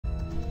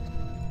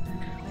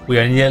We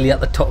are nearly at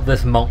the top of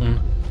this mountain.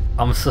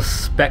 I'm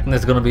suspecting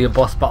there's going to be a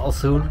boss battle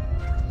soon.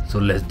 So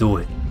let's do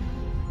it.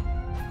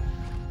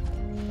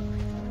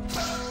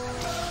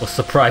 We'll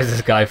surprise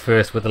this guy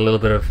first with a little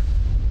bit of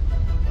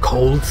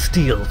cold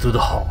steel to the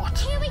heart.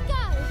 Here we go.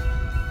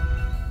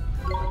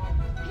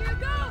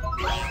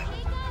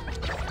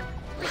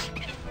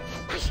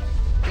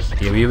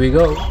 Here we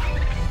go.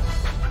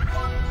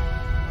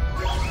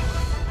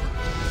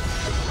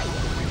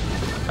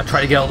 I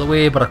tried to get out of the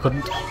way, but I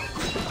couldn't.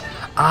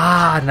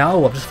 Ah,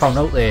 no, I've just found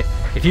out there.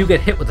 If you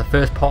get hit with the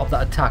first part of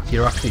that attack,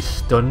 you're actually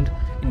stunned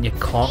and you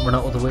can't run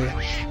out of the way.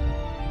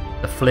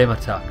 The flame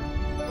attack.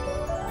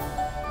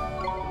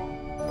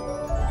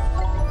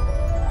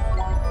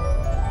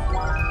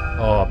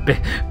 Oh,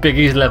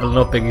 Biggie's leveling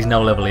up. Biggie's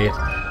now level 8.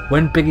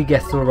 When Biggie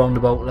gets to around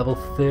about level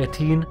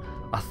 13,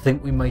 I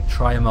think we might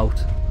try him out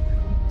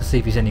to see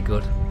if he's any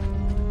good.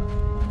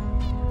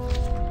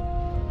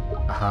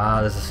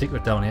 Aha, there's a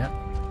secret down here.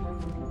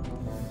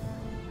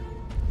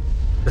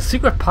 The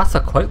secret paths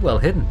are quite well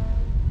hidden.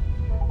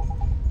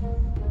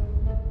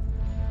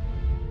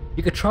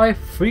 You could try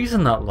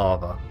freezing that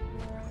lava.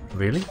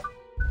 Really?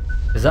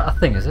 Is that a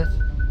thing, is it?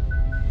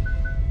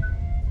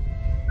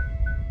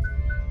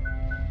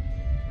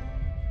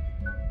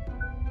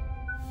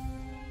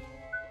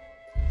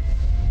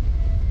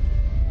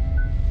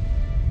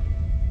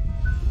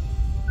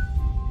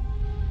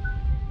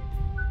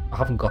 I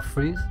haven't got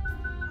freeze.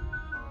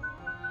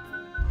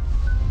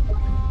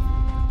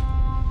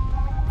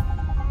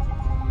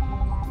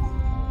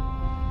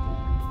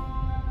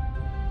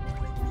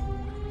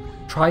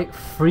 Try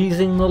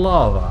freezing the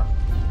lava.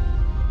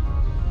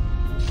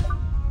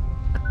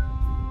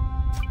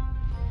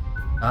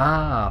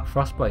 Ah,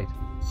 frostbite.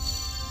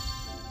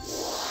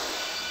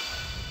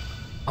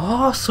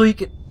 Oh, so you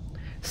could...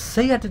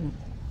 Say I didn't...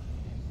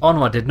 Oh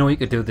no, I didn't know you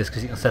could do this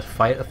because you can set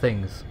fire to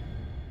things.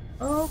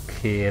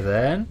 Okay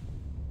then.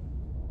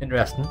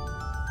 Interesting.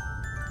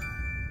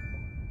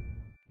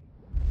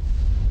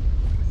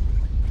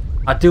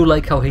 I do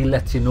like how he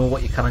lets you know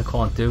what you can and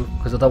can't do,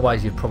 because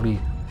otherwise you'd probably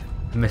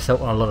miss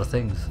out on a lot of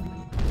things.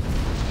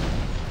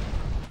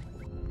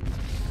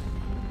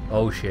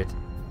 Oh shit.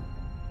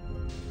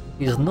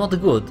 He's not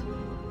good.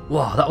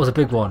 Wow, that was a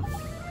big one.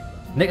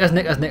 Knickers,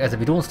 knickers, knickers. If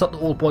you don't stop the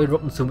old boy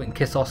erupting soon, we can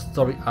kiss our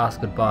sorry ass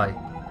goodbye.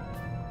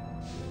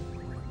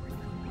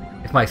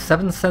 If my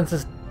 7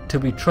 senses to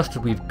be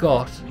trusted, we've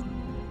got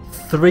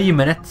 3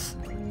 minutes.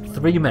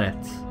 3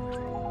 minutes.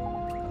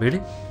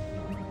 Really?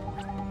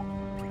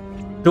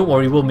 Don't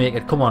worry, we'll make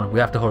it. Come on, we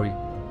have to hurry.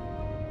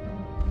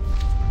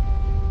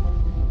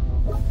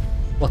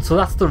 What, so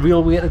that's the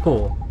real way to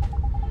go?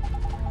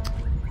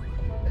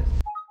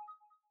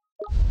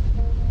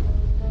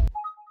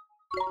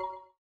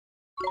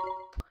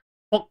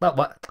 Fuck that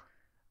way.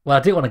 Well, I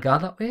didn't want to go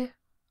that way.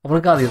 I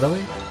want to go the other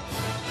way.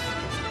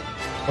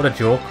 What a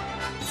joke.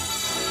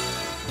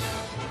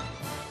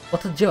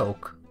 What's a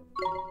joke?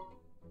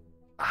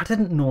 I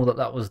didn't know that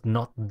that was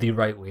not the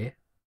right way.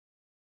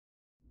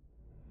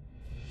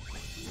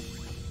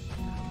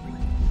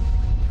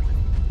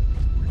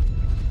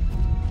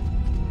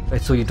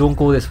 Right, so you don't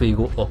go this way, you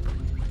go up.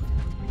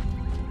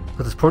 Because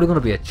there's probably going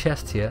to be a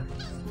chest here.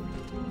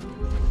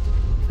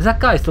 Is that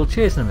guy still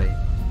chasing me?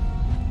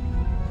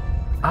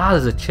 Ah,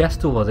 there's a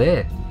chest over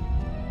there.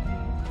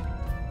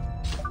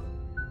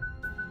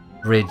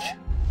 Bridge.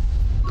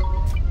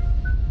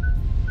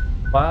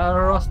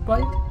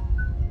 Frostbite?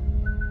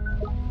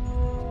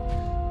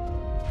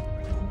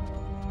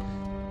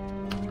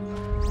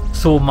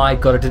 So my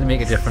god, it didn't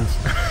make a difference.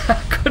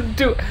 I couldn't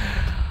do it.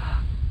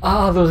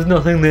 Ah, there was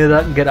nothing there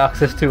that I can get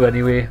access to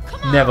anyway.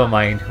 Never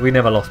mind, we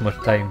never lost much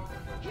time.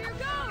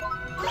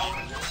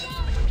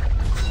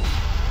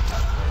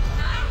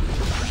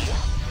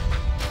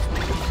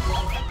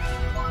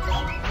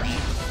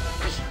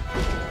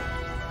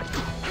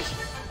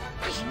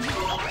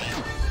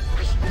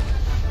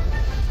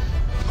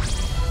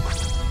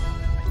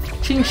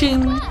 Ching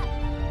ching!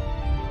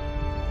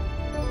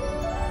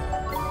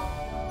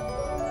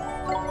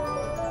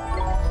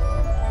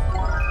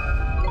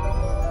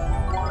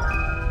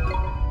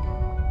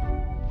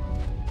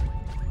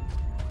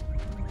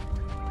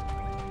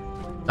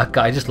 That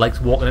guy just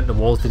likes walking into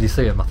walls. Did you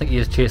see him? I think he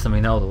is chasing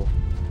me now though.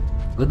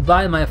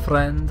 Goodbye, my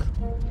friend.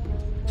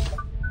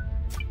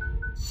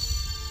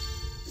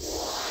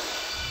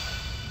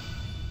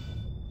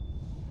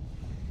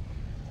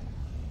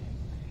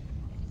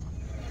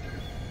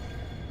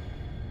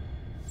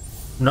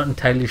 I'm not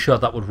entirely sure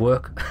that would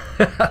work.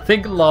 I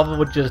think lava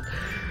would just...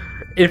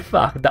 In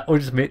fact, that would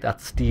just make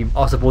that steam.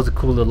 I suppose it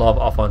cool the lava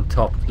off on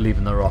top,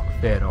 leaving the rock.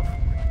 Fair enough.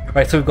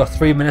 Right, so we've got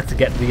 3 minutes to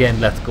get to the end.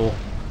 Let's go.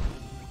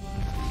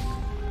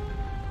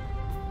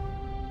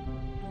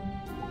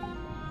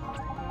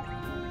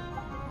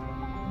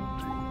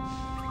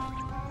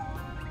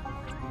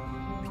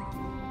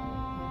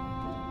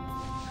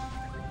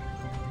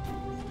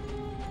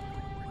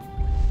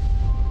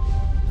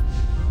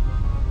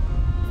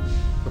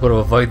 Got to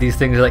avoid these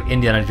things like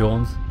Indiana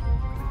Jones.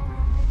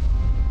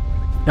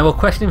 Now a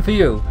question for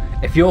you.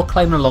 If you're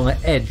climbing along the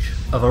edge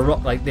of a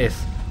rock like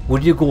this,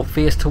 Would you go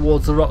face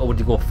towards the rock or would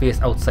you go face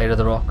outside of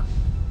the rock?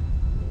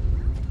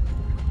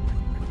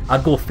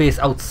 I'd go face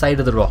outside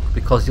of the rock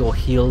because your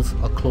heels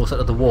are closer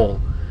to the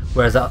wall.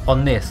 Whereas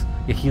on this,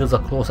 your heels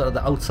are closer to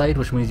the outside,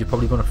 which means you're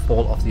probably going to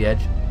fall off the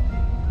edge.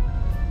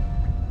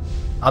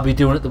 I'll be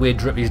doing it the way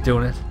Drippy's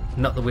doing it,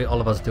 not the way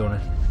Oliver's doing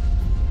it.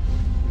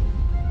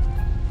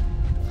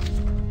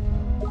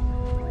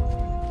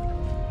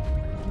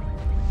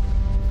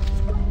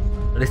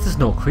 At least there's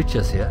no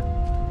creatures here.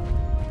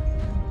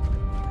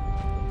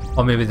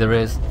 Or maybe there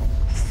is.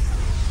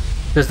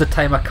 Does the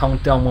timer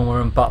count down when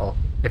we're in battle?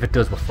 If it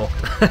does, we're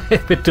fucked.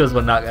 If it does, we're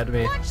not going to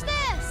be. Watch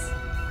this.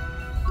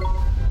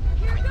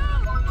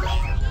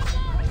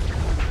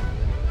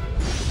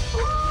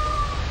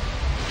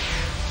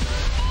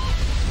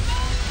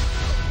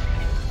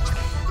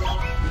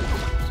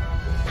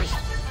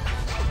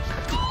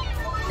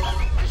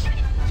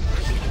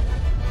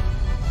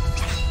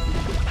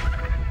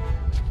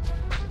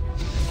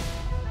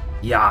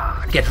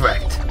 Yeah, get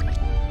wrecked.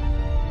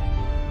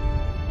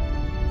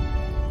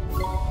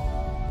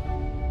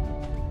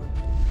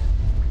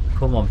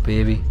 Come on,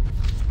 baby.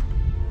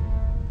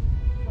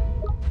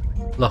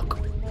 Look.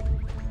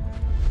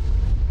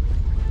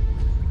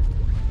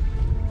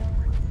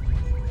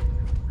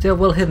 See how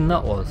well hidden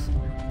that was?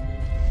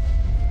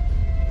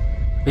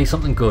 Be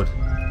something good.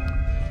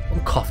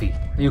 Coffee.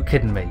 Are you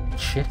kidding me?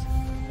 Shit.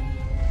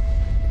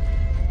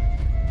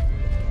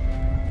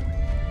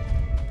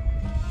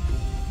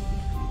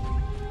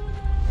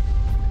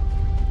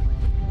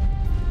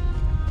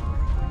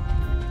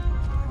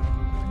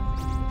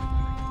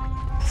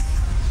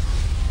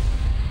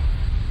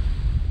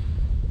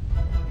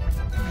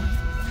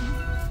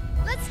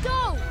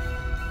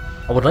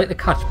 I would like to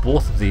catch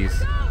both of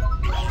these.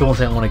 Don't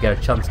think I'm going to get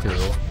a chance to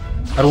though.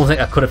 I don't think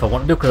I could if I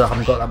wanted to because I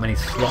haven't got that many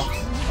slots.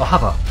 Or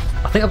have I?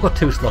 I think I've got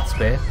 2 slots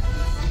spare.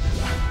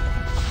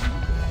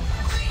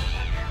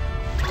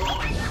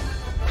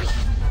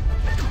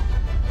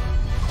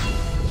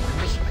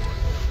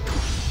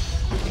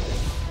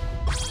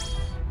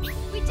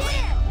 We did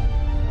it!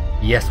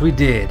 Yes, we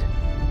did.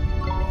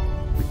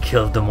 We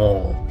killed them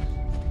all.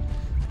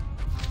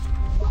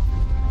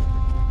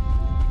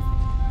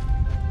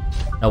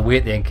 Now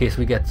wait there in case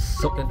we get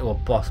sucked into a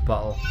boss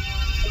battle.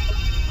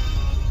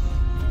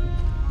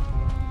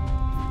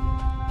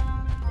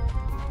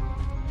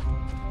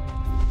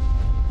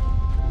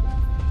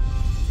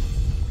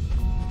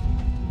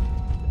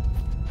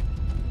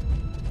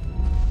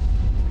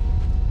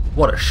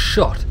 What a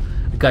shot!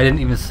 The guy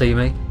didn't even see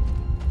me.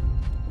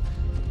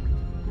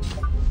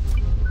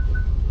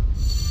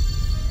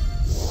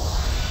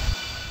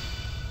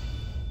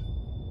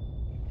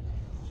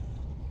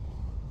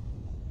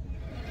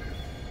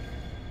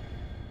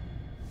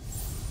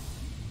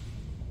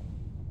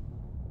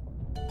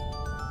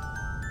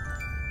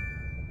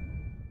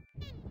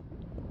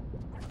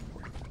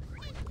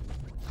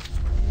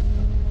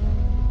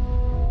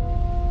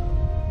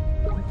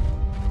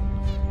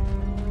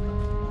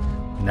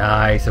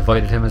 Nice,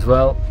 avoided him as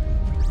well.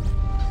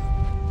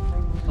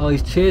 Oh,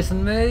 he's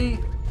chasing me.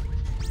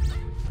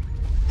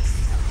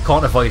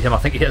 Can't avoid him, I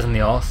think he hit us in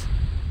the arse.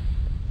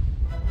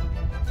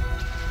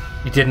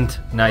 He didn't,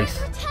 nice.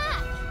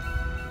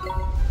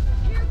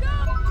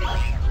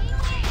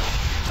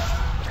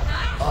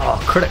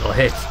 Oh, critical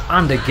hit,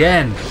 and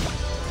again.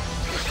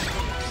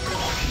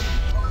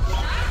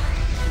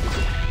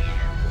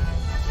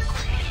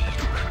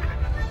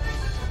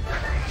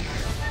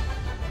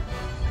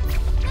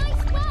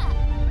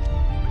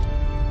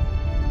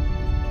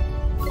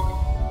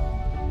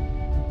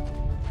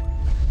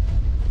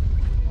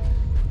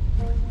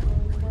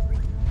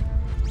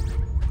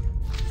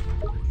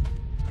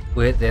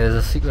 Wait, there's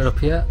a secret up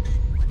here.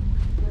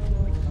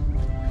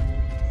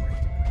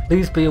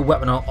 Please be a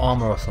weapon or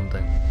armor or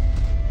something.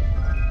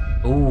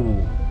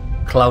 Ooh,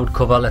 cloud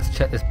cover. Let's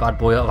check this bad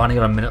boy out. I've only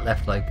got a minute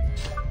left, like.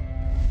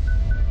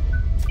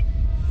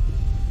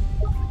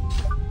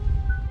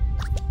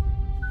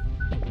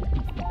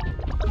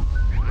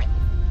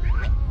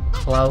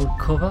 Cloud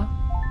cover.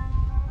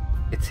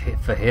 It's hit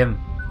for him.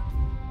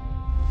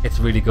 It's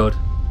really good.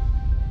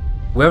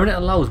 Wearing it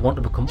allows one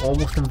to become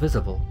almost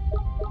invisible.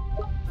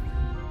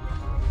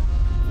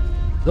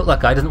 Look,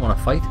 that guy doesn't want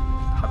to fight.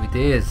 Happy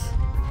days.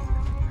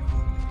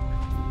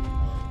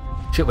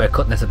 Shit, we're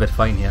cutting this a bit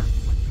fine here.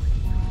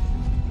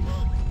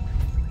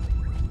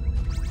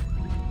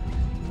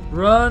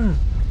 Run!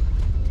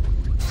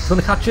 He's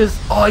gonna catch us.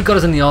 Oh, he got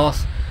us in the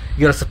arse.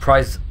 You got a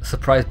surprise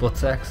butt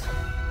sex.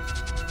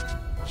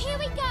 Here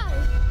we go.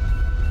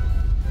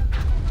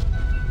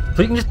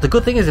 So you can just, the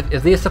good thing is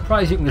if they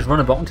surprise you can just run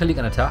about until you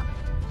can attack.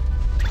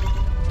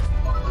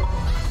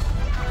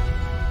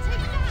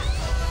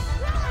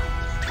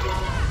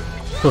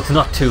 So it's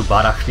not too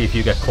bad actually if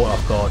you get caught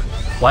off guard.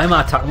 Why am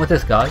I attacking with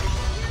this guy?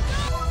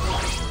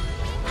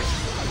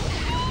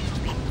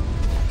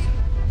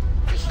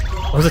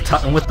 I was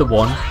attacking with the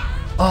one.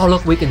 Oh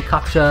look, we can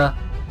capture.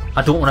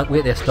 I don't want to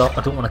wait there. Stop.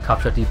 I don't want to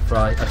capture Deep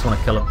Fry. I just want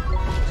to kill him.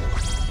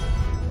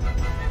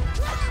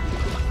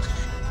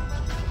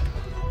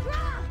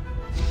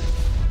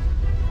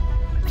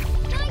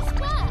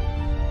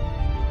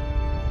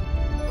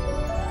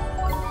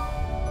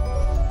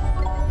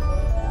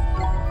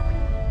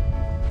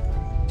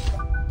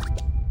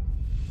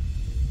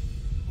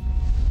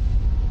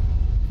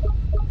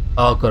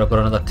 Oh good, I've got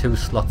another 2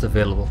 slots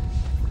available.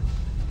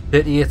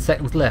 38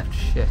 seconds left,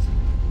 shit.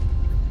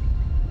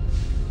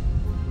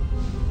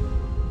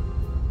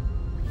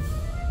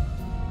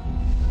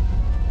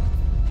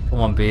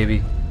 Come on,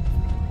 baby.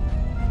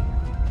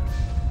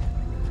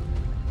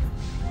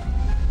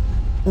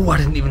 Oh, I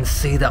didn't even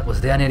see that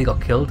was there. I nearly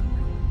got killed.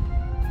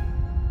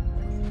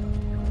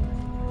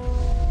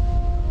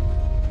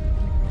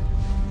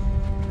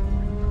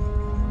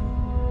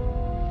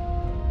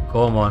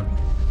 Come on.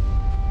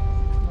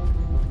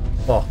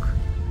 Fuck.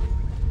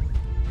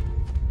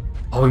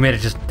 Oh, we made it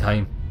just in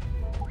time.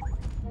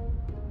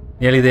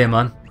 Nearly there,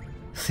 man.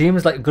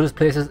 Seems like as good as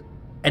places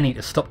any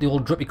to stop the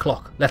old drippy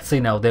clock. Let's see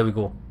now. There we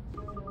go.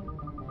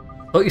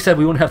 Like you said,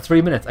 we only have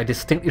 3 minutes. I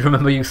distinctly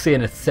remember you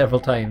saying it several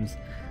times.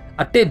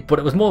 I did, but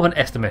it was more of an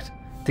estimate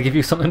to give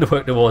you something to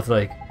work towards.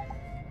 Like,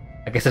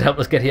 I guess it helped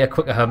us get here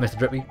quicker, huh, Mr.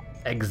 Drippy?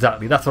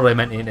 Exactly. That's what I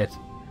meant, ain't it?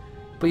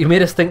 But you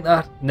made us think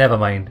that. Never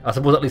mind. I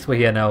suppose at least we're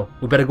here now.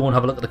 We better go and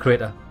have a look at the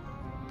crater.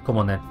 Come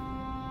on then.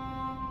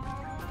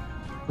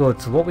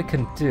 Good. So what we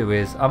can do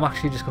is, I'm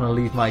actually just going to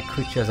leave my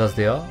creatures as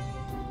they are.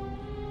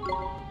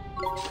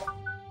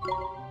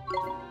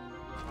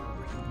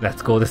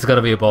 Let's go. This is going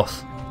to be a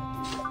boss.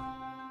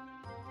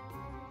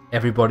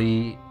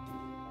 Everybody.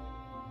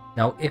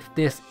 Now, if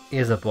this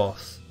is a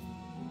boss,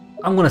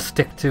 I'm going to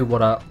stick to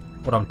what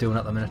I'm doing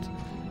at the minute.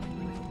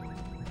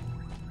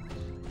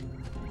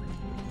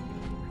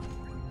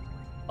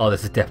 Oh,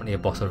 this is definitely a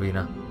boss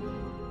arena.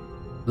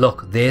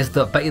 Look, there's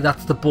the. Bet you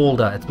that's the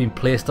boulder. It's been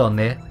placed on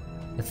there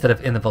instead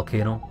of in the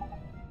volcano.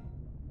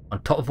 On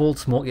top of Old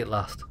Smoky at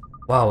last.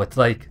 Wow, it's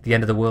like the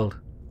end of the world.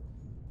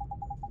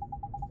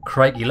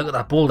 Crikey, look at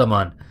that boulder,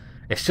 man.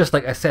 It's just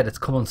like I said, it's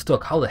come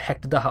unstuck. How the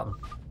heck did that happen?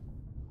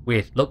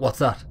 Wait, look, what's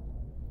that?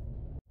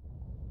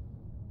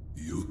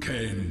 You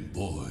came,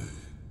 boy,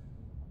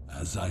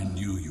 as I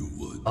knew you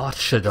would. Oh, it's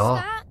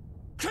Shadar.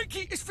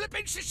 Cranky is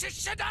flipping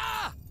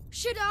Shadar!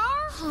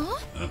 Shadar?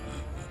 Huh?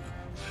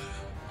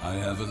 I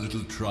have a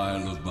little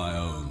trial of my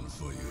own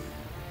for you.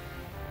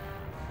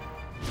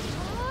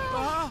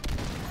 Ah!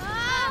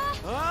 Ah!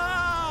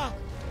 Ah!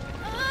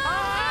 Ah!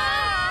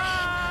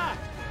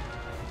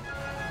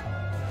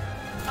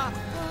 Ah!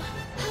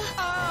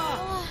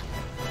 Ah!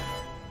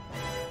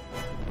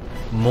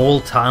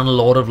 Moltaan,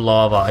 Lord of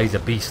Lava. He's a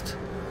beast.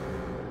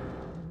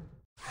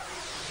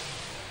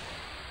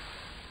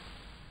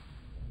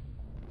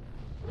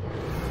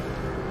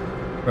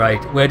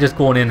 Right, we're just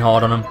going in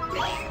hard on him.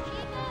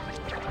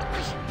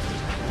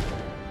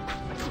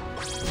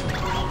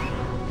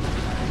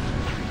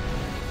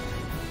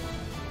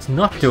 It's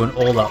not doing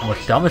all that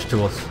much damage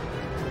to us.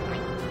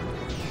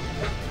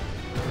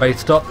 Right,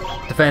 stop.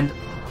 Defend.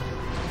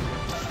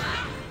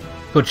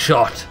 Good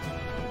shot.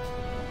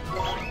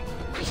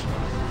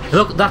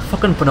 Look, that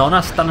fucking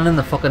banana standing in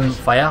the fucking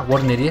fire.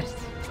 What an idiot.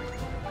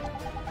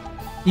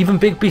 Even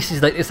big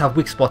beasties like this have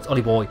weak spots,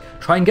 Ollie boy.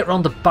 Try and get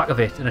around the back of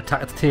it and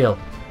attack its tail.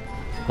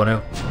 Go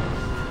now.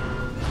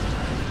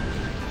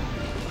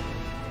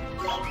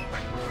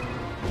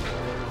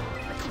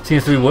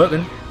 Seems to be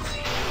working.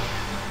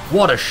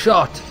 What a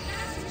shot!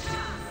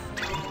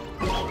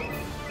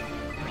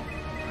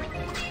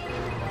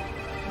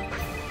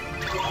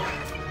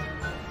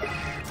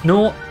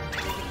 No.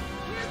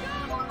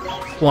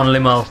 Go on,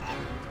 Limo.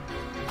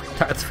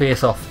 Attack its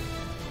face off.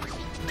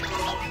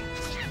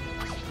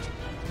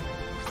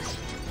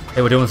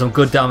 Hey, we're doing some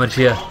good damage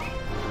here.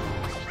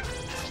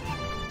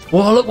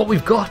 Whoa, look what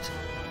we've got!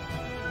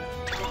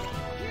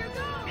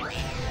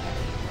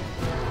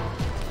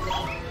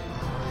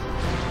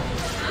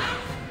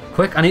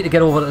 Quick, I need to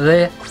get over to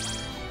there.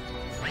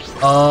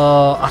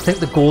 I think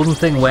the golden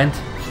thing went.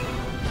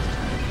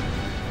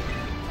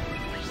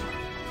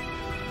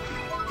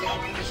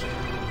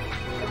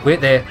 Wait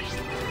there.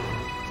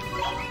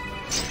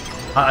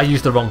 I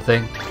used the wrong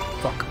thing.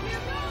 Fuck.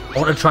 I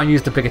want to try and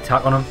use the big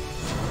attack on him.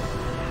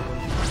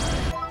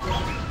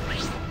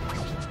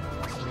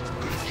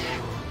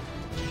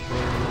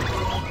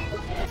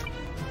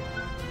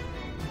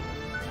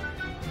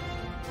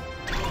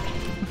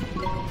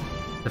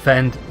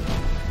 Defend.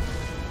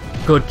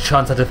 Good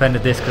chance I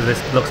defended this because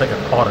this looks like a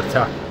hard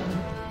attack.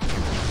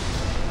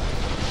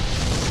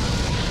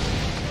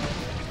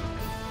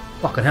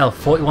 Fucking hell,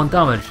 41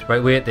 damage.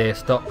 Right, wait there,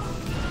 stop.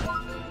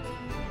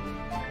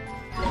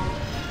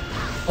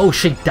 Oh,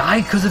 she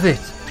died because of it.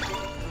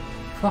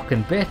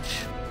 Fucking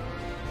bitch.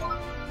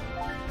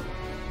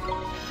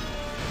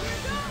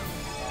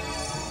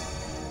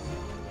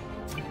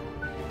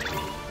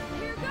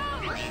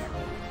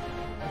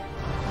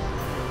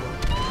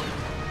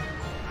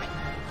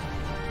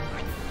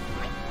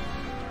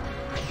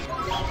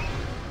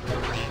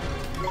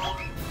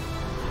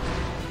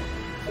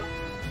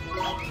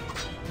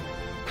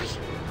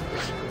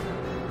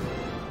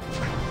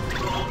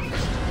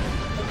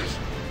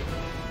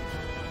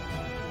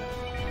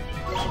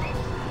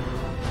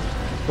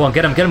 Go on,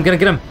 get him, get him, get him,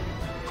 get him!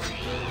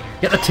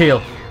 Get the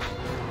tail!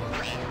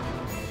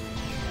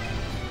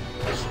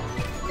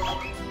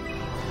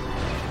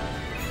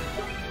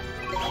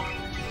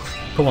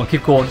 Come on,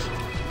 keep going.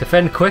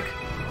 Defend quick.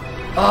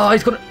 Oh,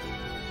 he's gonna...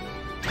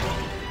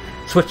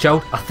 switch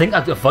out. I think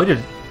I've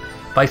avoided,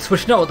 by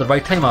switching out at the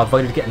right time, I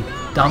avoided getting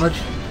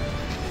damaged.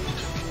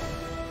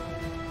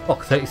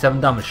 Fuck, 37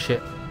 damage,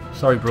 shit.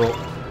 Sorry, bro.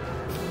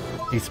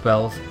 These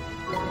spells.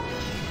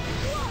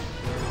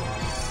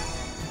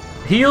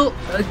 Heal!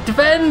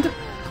 Defend!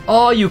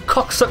 Oh, you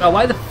cocksucker,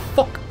 why the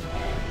fuck?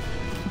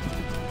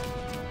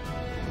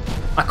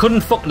 I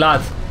couldn't fuck,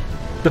 lads.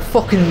 The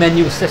fucking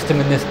menu system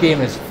in this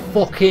game is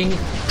fucking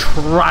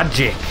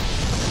tragic.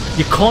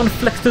 You can't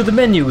flick through the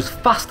menus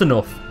fast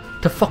enough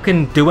to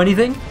fucking do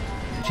anything.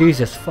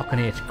 Jesus fucking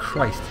H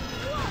Christ.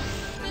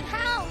 Need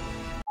help.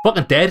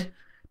 Fucking dead.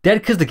 Dead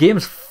because the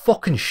game's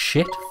fucking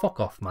shit. Fuck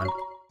off, man.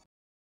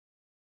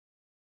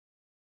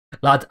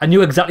 Lads, I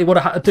knew exactly what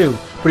I had to do,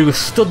 but he was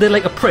stood there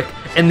like a prick,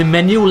 and the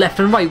menu left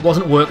and right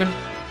wasn't working,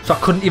 so I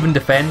couldn't even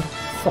defend.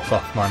 Fuck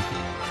off, man.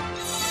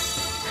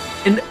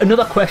 And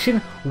another question,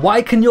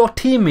 why can your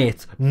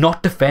teammates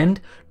not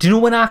defend? Do you know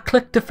when I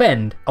click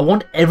defend, I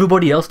want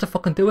everybody else to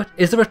fucking do it?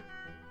 Is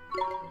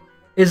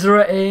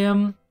there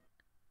an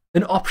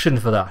option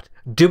for that?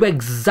 Do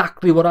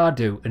exactly what I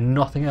do and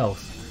nothing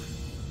else.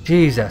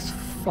 Jesus,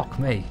 fuck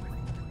me.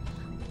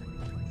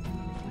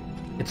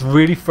 It's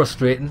really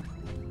frustrating.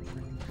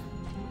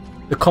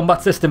 The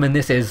combat system in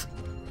this is,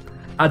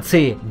 I'd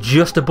say,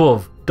 just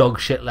above dog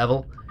shit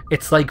level.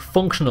 It's like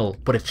functional,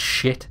 but it's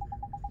shit.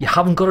 You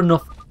haven't got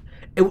enough.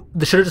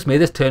 They should have just made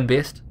this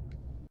turn-based.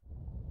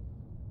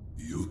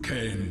 You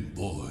came,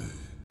 boy.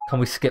 Can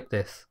we skip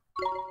this?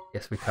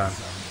 Yes, we can.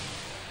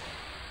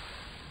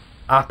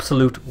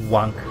 Absolute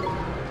wank.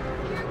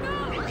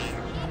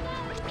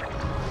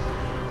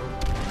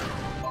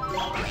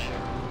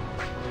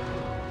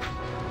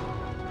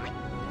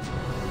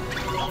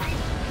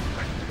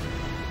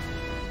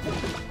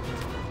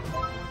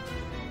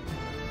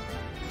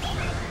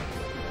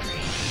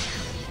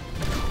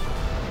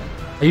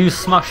 I used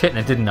smash hit and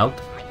it didn't out.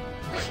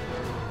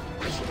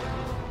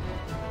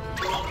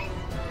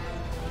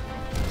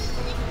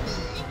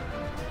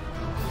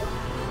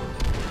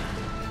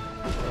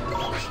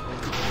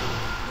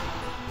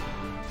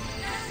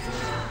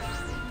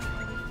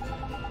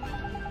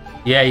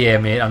 Yeah,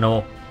 mate, I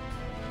know.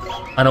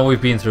 I know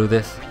we've been through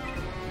this.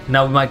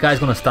 Now my guy's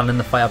gonna stand in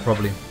the fire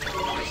probably.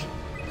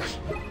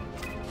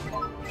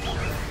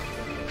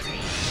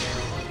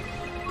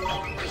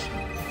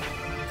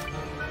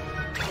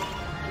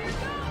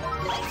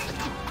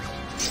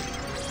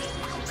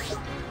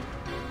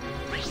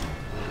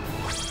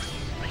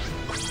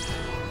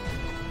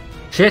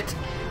 Shit!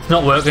 It's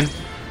not working.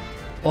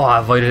 Oh, I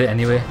avoided it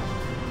anyway.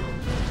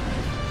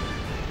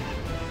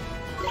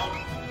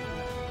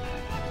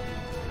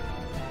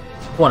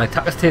 Go on,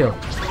 attack his tail.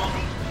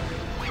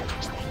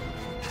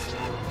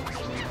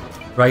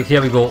 Right,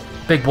 here we go.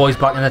 Big boy's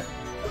back in it.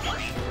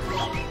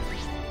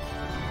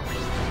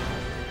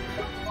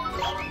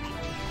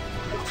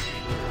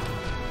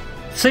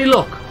 See,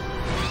 look.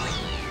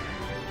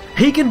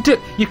 He can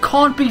do. You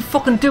can't be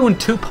fucking doing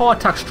two power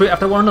attacks straight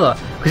after one another.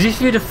 Because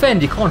if you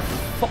defend, you can't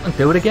fucking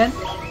do it again.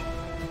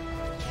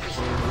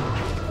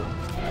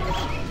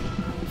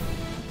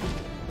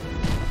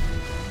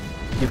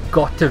 You've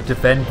got to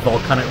defend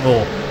Volcanic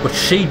Roar, but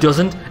she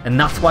doesn't, and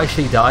that's why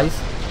she dies.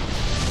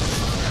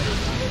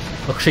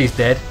 Look, she's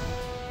dead.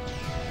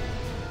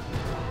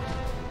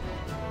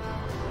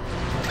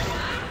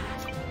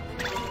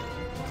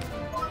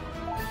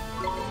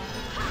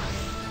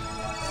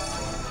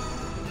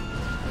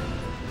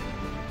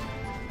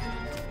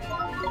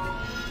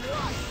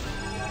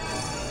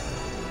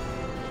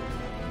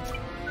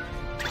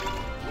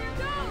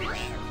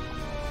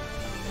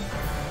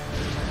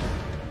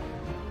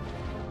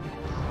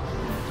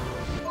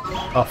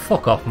 Oh,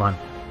 fuck off, man.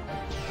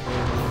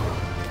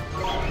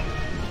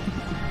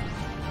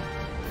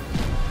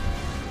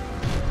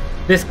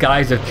 This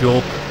guy's a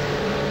joke.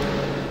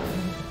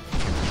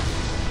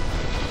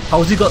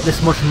 How's he got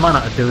this much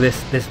mana to do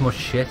this much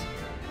shit?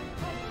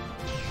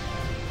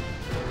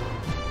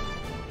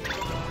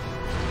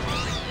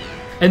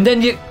 And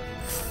then you...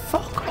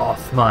 Fuck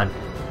off, man.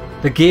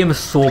 The game is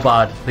so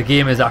bad. The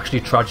game is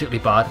actually tragically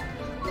bad.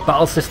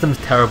 Battle system's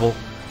terrible.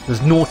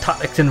 There's no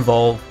tactics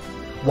involved.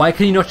 Why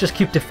can you not just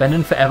keep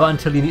defending forever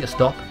until you need to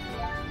stop?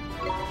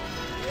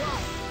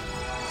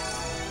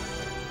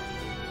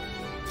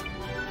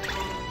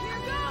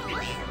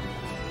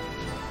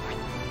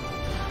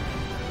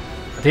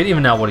 I don't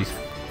even know what he's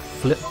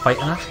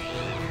fighting at.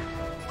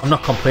 I'm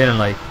not complaining,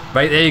 like.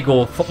 Right, there you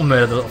go. Fucking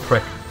murder the little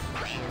prick.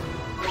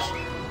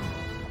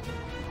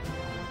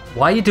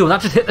 Why are you doing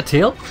that? Just hit the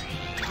tail.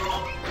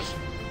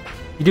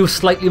 You do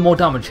slightly more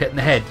damage hitting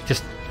the head.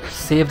 Just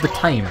save the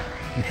time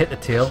and hit the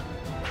tail.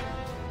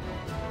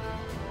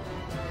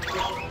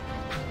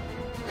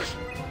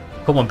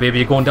 Come on, baby,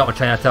 you're going down to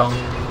Chinatown.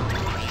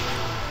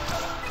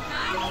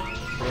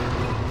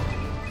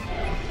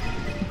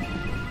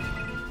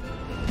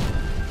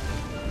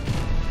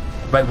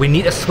 Right, we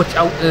need to switch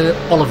out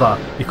Oliver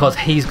because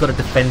he's got a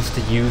defense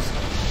to use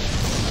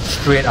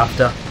straight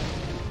after.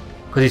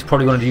 Because he's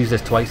probably going to use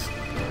this twice.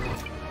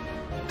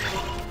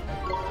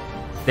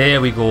 There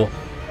we go.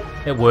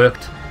 It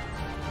worked.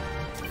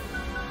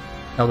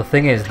 Now the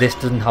thing is, this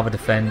doesn't have a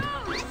defend.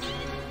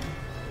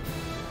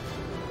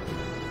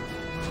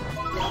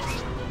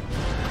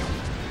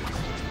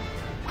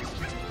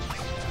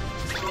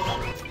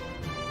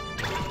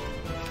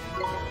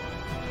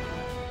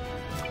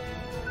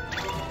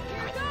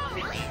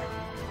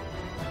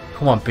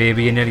 Come on,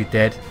 baby, you're nearly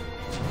dead.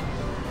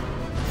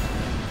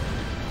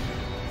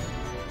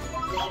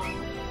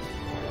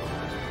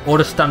 Or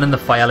just stand in the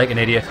fire like an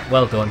idiot.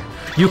 Well done.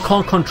 You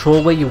can't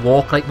control where you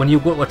walk. Like when you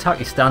go to attack,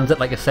 he stands at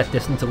like a set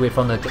distance away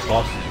from the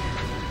boss.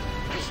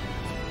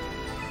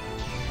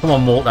 Come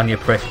on, Moltaan, you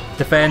prick.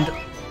 Defend.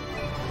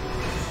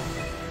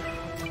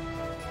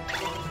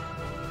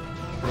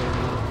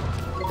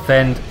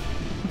 Defend.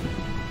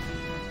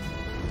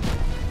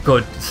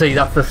 Good. See,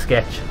 that's the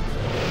sketch.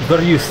 You've got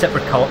to use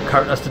separate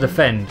characters to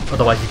defend,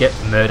 otherwise you get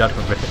murdered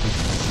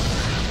horrifically.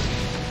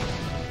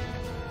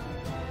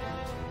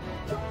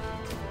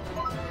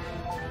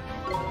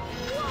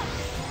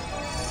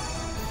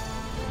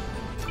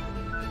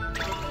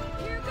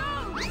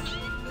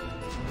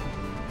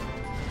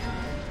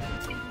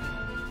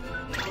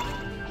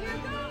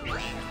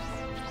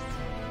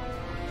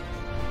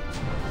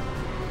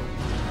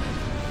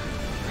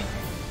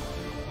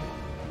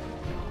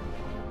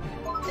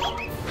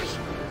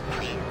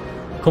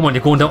 Come on,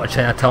 you're going down to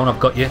Chinatown, I've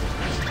got you.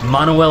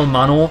 Manuel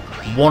Mano,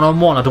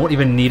 one-on-one. I don't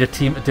even need a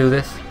team to do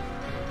this.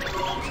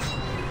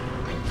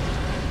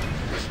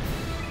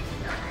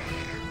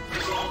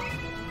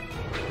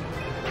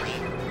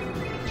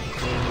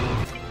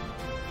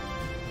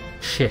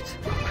 Shit.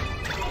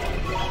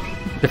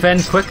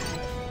 Defend, quick.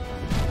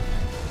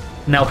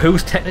 Now,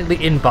 who's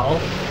technically in battle?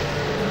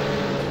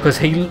 Because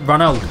he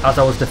ran out as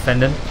I was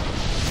defending.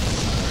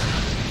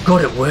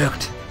 God, it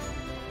worked.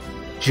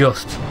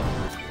 Just.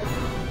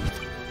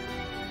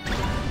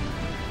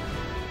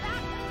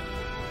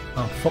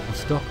 Oh, fucking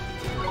stuck.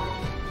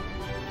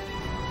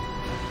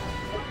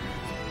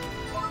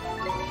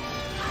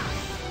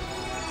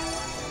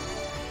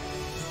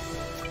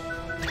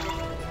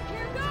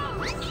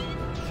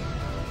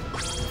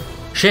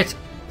 Shit!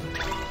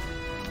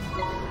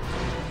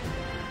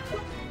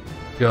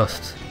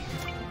 Just.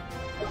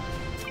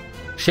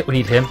 Shit, we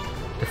need him.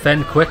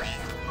 Defend quick.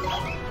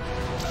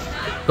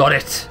 Got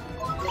it!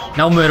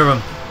 Now murder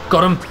him.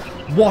 Got him.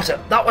 What?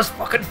 That was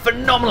fucking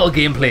phenomenal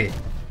gameplay.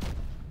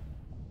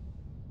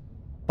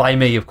 By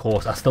me, of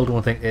course. I still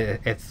don't think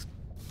it's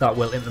that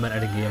well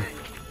implemented in game.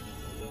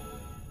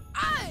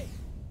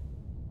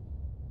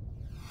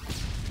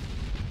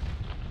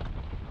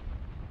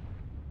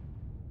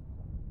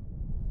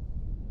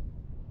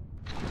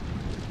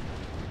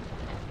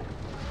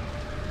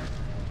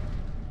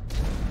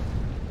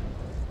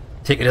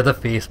 Take it to the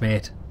face,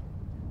 mate.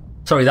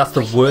 Sorry, that's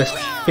the worst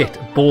fit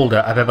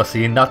boulder I've ever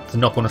seen. That's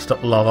not going to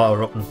stop the lava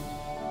erupting.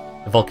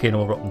 The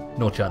volcano erupting.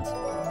 No chance.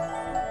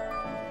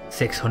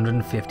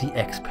 650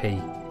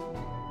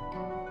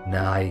 XP.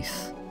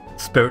 Nice.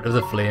 Spirit of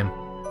the Flame.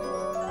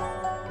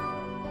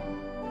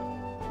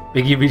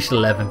 Biggie reached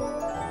 11.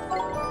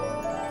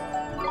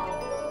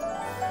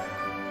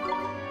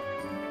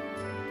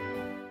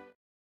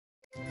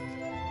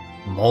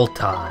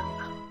 Moltaan.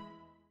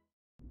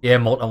 Yeah,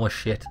 Moltaan was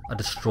shit. I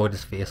destroyed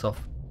his face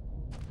off.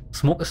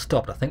 Smoke has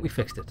stopped. I think we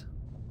fixed it.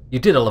 You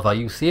did, Oliver.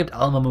 You saved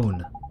Alma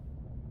Moon.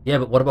 Yeah,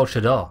 but what about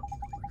Shadar?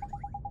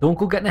 Don't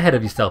go getting ahead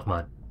of yourself,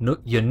 man. No,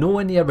 you're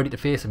nowhere near ready to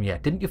face him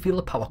yet. Didn't you feel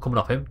the power coming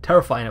off him?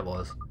 Terrifying it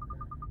was.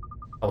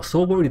 I was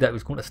so worried that he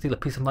was going to steal a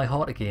piece of my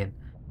heart again.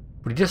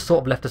 But he just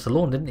sort of left us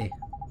alone, didn't he?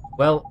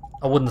 Well,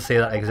 I wouldn't say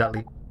that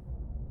exactly.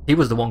 He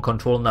was the one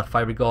controlling that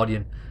fiery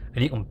guardian,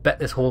 and you can bet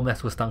this whole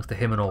mess was thanks to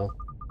him and all.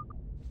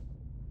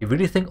 You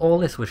really think all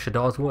this was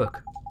Shadar's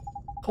work?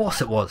 Of course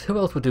it was. Who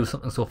else would do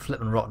something so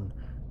flippin' rotten?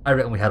 I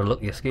reckon we had a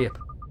lucky escape.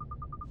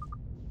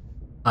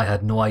 I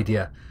had no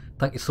idea.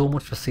 Thank you so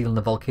much for sealing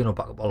the volcano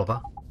back up,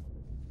 Oliver.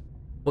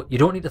 But you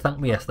don't need to thank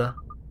me, Esther.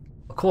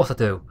 Of course I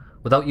do.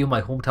 Without you,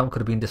 my hometown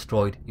could have been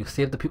destroyed. You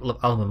saved the people of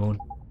Alma Moon.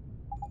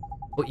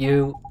 But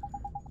you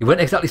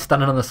weren't exactly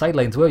standing on the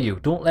sidelines, were you?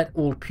 Don't let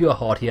old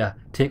Pureheart here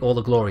take all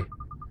the glory.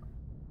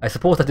 I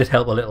suppose I did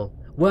help a little.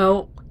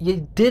 Well,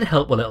 you did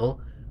help a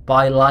little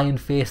by lying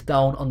face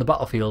down on the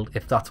battlefield,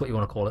 if that's what you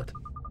want to call it.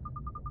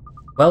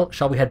 Well,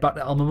 shall we head back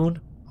to Alma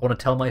Moon? I want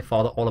to tell my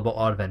father all about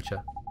our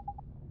adventure.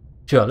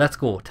 Sure, let's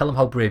go. Tell him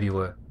how brave you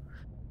were.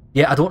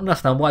 Yeah, I don't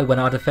understand why when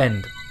I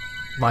defend,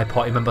 my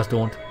party members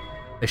don't.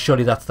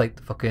 Surely that's like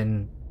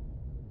the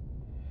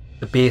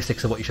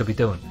basics of what you should be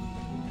doing.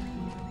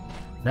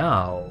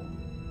 Now,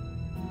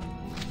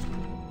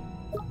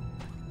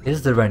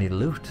 is there any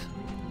loot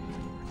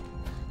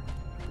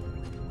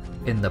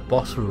in the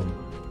boss room?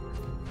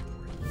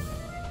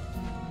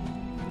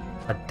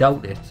 I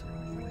doubt it.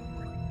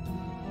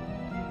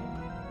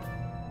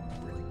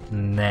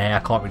 Nah, I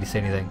can't really see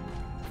anything.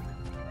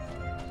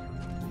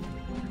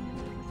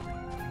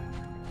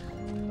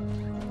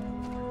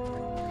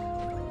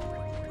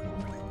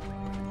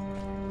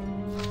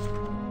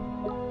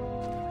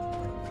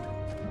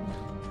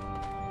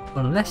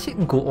 Unless you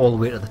can go all the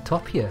way to the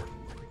top here.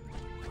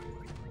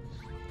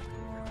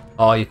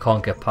 Oh, you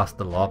can't get past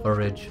the lava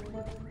ridge.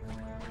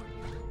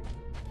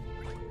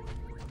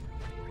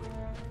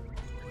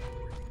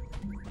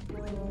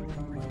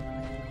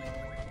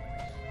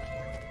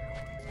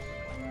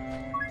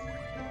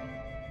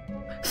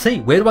 see,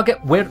 where do I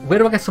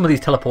get some of these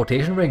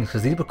teleportation rings?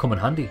 Because these would come in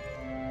handy.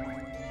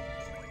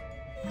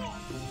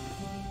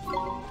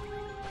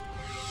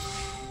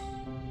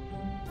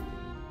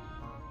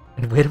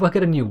 And where do I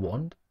get a new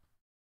wand?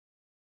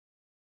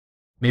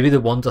 Maybe the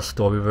wands are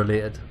story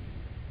related.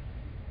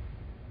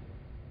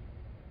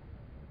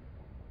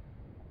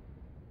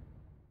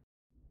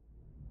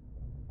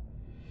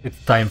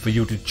 It's time for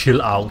you to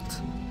chill out.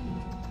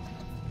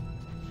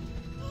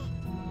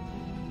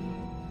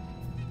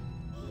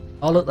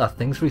 Oh look, that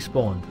thing's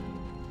respawned.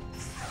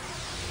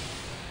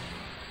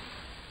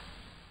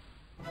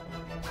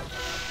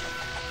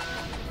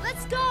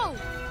 Let's go!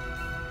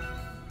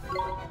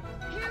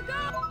 Here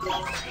goes!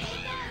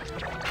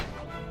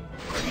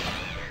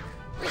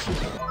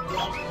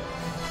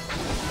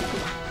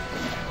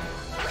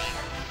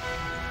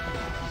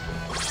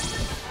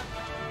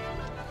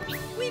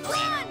 We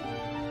won!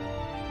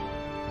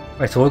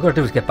 Right, so all we're going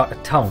to do is get back to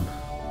town.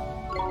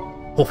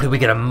 Hopefully we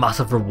get a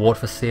massive reward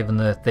for saving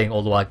the thing,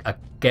 although I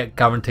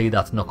guarantee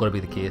that's not going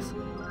to be the case.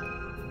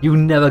 You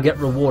never get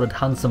rewarded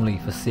handsomely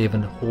for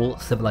saving whole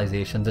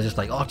civilizations. They're just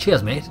like, oh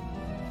cheers mate.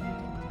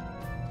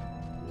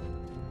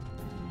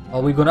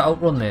 Are we going to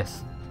outrun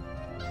this?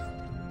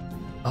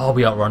 Oh,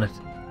 we outrun it.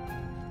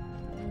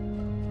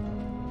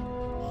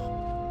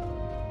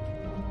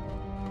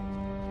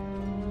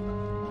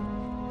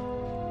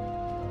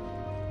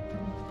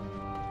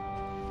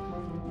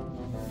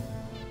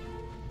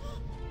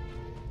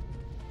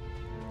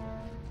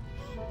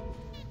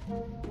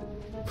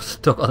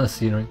 Stuck on the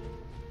scenery.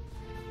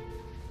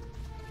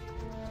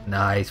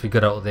 Nice, we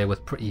got out of there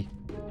with pretty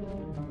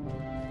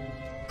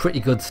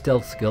good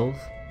stealth skills.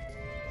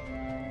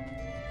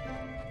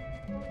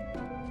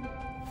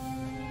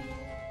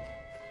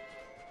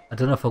 I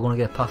don't know if I'm going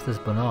to get past this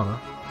banana.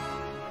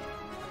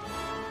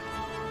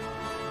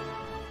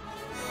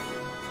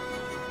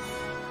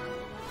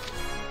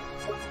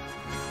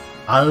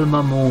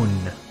 Alma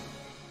Moon.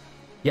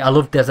 Yeah, I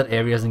love desert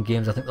areas in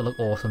games. I think they look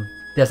awesome.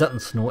 Desert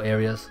and snow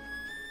areas.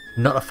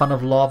 Not a fan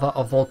of lava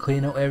or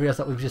volcano areas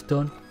that we've just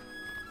done.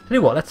 Tell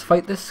you what, let's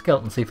fight this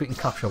skeleton, see if we can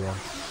capture one.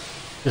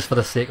 Just for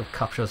the sake of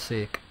capture's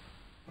sake.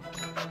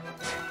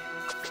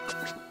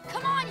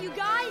 Come on, you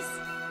guys!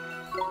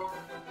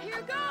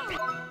 Here goes!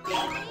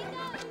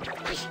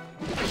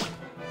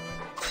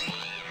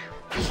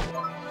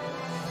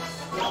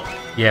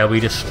 Yeah, we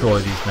destroy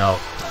these now.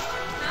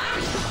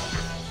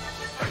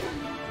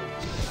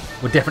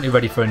 We're definitely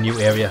ready for a new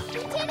area.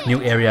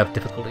 New area of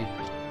difficulty.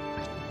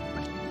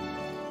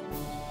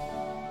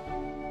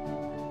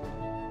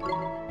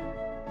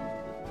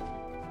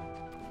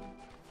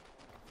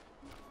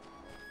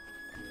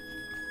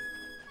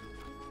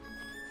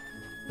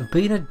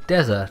 Being a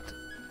desert,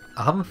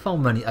 I haven't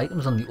found many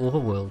items on the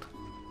overworld.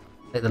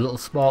 Like the little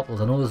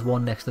sparkles. I know there's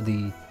one next to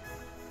the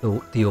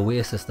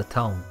oasis, the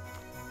town.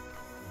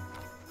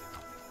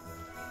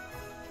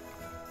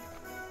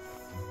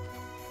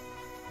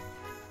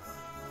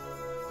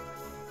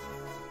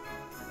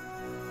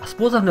 I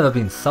suppose I've never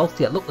been south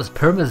yet. Look, there's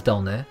pyramids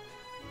down there.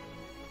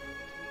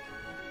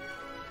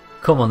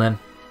 Come on then,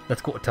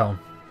 let's go to town.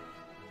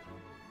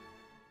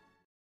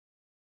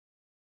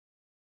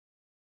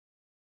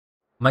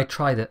 Might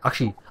try the...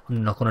 Actually,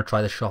 I'm not going to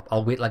try the shop.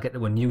 I'll wait till I get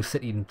to a new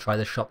city and try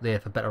the shop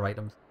there for better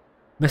items.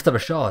 Mr.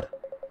 Rashad,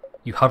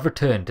 you have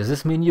returned. Does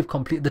this mean you've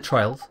completed the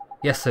trials?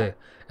 Yes, sir.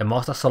 And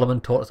Master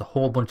Solomon taught us a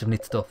whole bunch of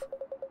neat stuff.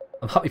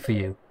 I'm happy for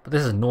you, but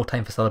this is no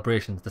time for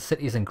celebrations. The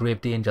city is in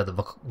grave danger.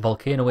 The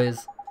volcano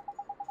is...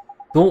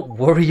 Don't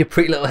worry your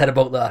pretty little head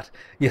about that,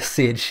 you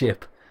sage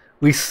ship.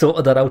 We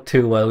sorted that out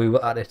too while we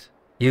were at it.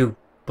 You?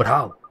 But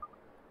how?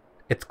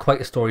 It's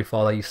quite a story,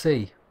 Father, you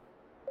see.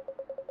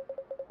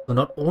 So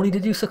not only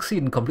did you succeed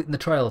in completing the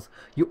trials,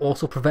 you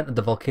also prevented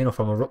the volcano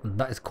from erupting.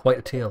 That is quite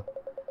a tale.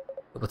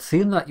 It would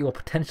seem that your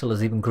potential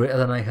is even greater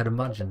than I had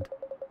imagined.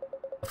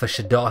 But for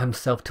Shadar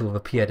himself to have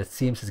appeared, it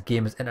seems his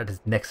game has entered its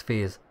next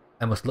phase.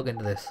 I must look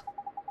into this.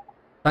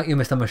 Thank you,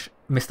 Mr.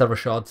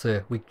 Rashad,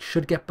 sir. We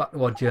should get back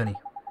to our journey.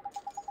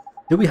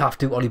 Do we have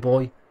to, Ollie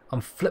boy?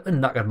 I'm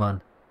flippin' knackered,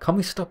 man. Can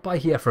we stop by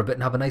here for a bit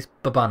and have a nice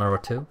babana or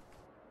two?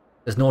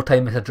 There's no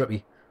time, Mr.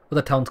 Drippy.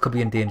 Other towns could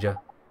be in danger.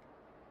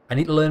 I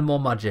need to learn more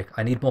magic.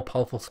 I need more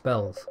powerful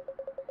spells.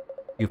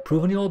 You've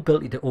proven your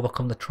ability to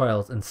overcome the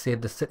trials and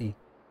save the city.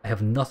 I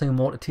have nothing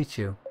more to teach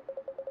you.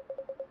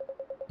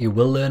 You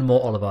will learn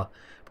more, Oliver,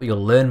 but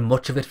you'll learn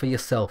much of it for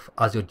yourself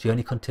as your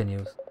journey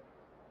continues.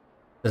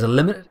 There's a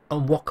limit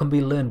on what can be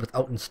learned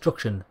without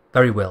instruction.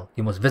 Very well,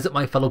 you must visit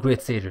my fellow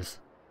great sages,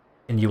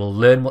 and you will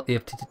learn what they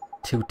have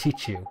to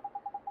teach you.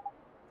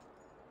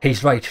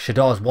 He's right,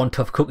 Shadar's one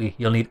tough cookie.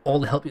 You'll need all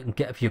the help you can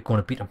get if you're going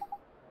to beat him.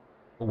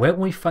 But where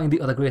can we find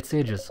the other great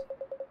sages?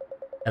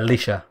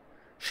 Alicia.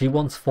 She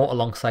once fought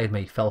alongside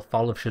me, fell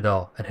foul of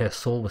Shadar, and her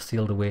soul was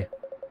sealed away.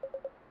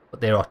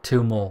 But there are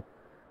two more.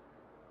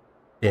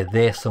 They're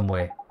there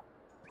somewhere.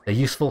 They're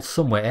useful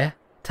somewhere, eh?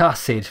 Ta,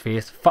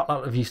 Sageface, fat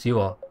lot of use you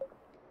are.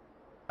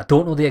 I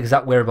don't know the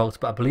exact whereabouts,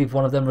 but I believe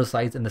one of them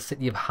resides in the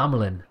city of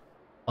Hamelin,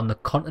 on the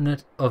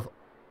continent of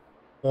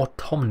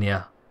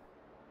Autumnia.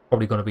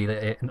 Probably going to be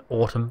in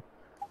autumn.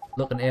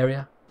 looking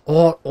area.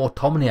 Or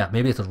Automnia.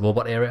 Maybe it's a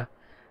robot area.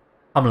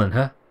 Hamlin,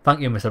 huh? Thank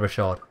you, Mr.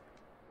 Richard.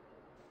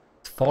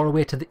 It's far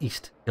away to the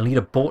east. You'll need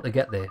a boat to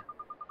get there.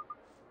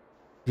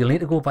 You'll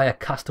need to go via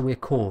Castaway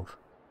Cove.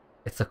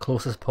 It's the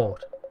closest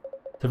port.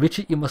 To reach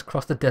it, you must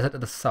cross the desert to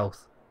the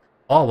south.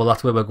 Oh, well,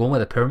 that's where we're going, where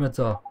the pyramids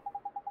are.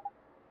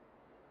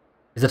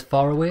 Is it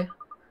far away?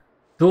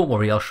 Don't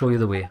worry, I'll show you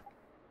the way.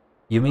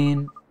 You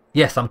mean...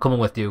 Yes, I'm coming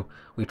with you.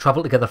 We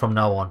travel together from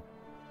now on.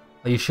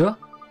 Are you sure?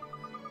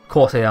 Of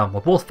course I am.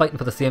 We're both fighting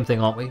for the same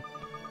thing, aren't we?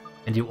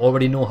 And you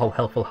already know how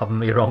helpful having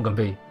me around can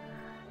be.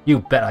 You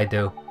bet I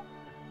do.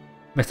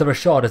 Mr.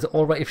 Richard, is it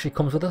alright if she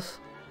comes with us?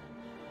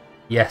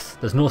 Yes,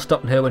 there's no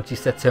stopping her when she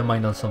sets her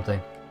mind on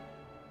something.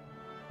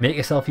 Make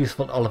yourself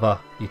useful to Oliver.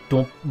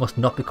 You must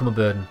not become a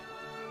burden.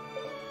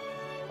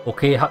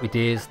 Okay, happy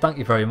days. Thank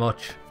you very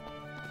much.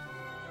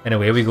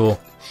 Anyway, here we go.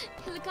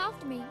 Look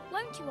after me,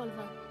 won't you,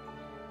 Oliver?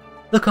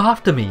 Look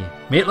after me.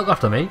 Mate, look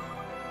after me.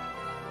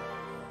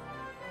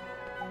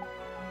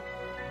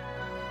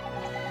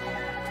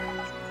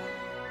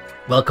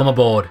 Welcome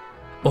aboard.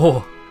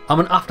 Oh,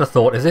 I'm an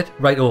afterthought, is it?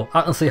 Right, oh,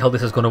 I can see how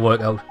this is going to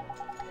work out.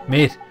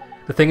 Mate,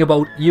 the thing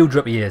about you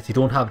drippy is you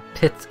don't have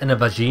tits and a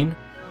vagine.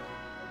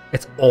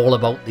 It's all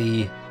about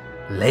the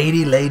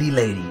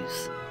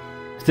ladies.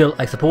 Still,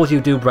 I suppose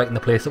you do brighten the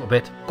place up a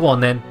bit. Go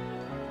on then.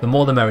 The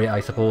more the merrier,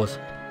 I suppose.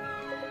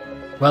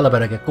 Well, I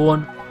better get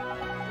going.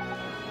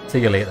 See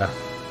you later.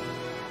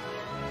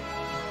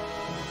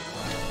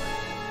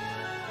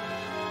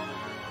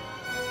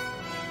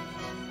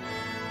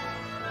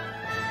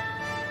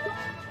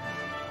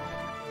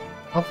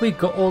 Have we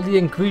got all the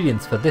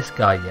ingredients for this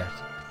guy yet?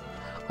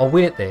 Oh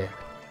wait there.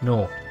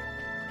 No.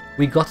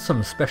 We got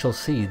some special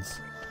seeds.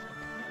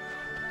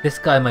 This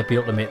guy might be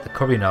able to make the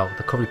curry now,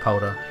 the curry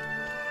powder.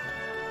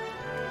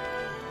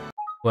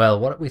 Well,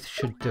 what we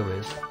should do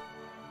is...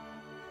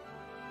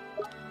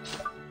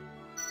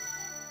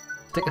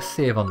 stick a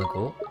save on the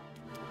go.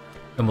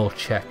 And we'll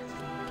check.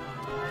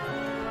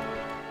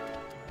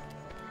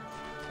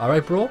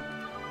 Alright, bro.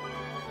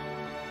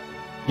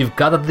 You've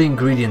gathered the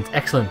ingredients.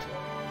 Excellent.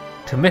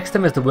 To mix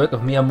them is the work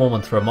of mere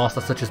moments for a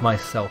master such as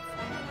myself.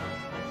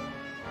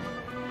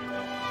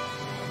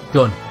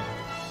 Done.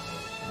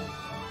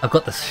 I've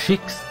got the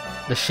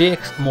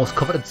Sheikh's most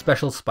coveted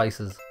special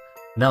spices.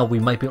 Now we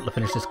might be able to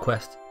finish this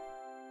quest.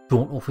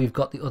 Don't know if we've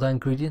got the other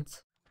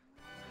ingredients.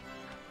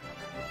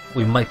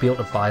 We might be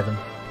able to buy them.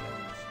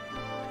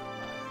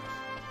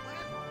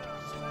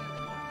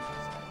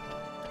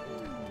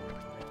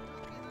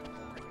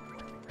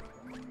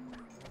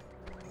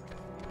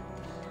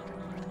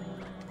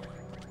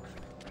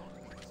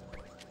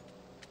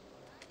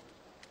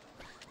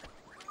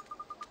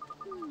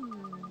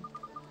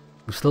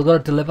 We've still got to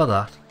deliver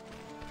that.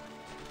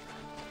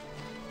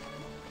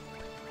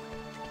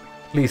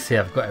 Please say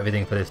I've got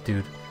everything for this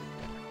dude.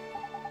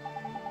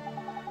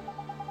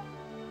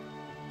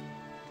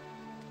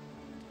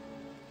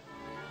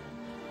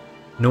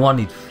 No, I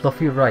need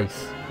fluffy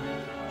rice.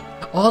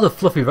 Oh, the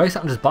fluffy rice, I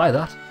can just buy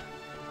that.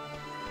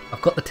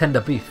 I've got the tender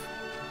beef.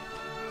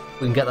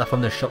 We can get that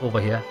from this shop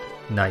over here.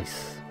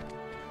 Nice.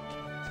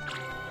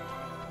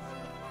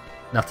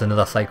 That's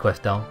another side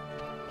quest down.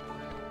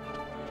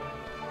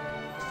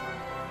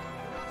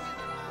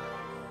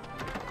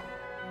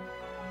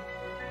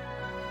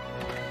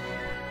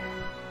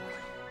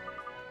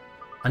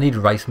 I need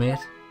rice, mate.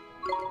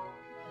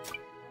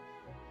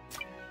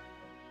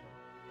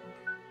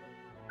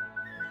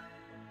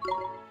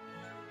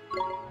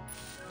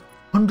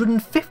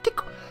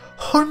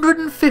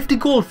 $150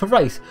 gold for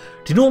rice.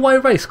 Do you know why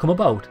rice come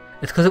about?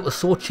 It's because it was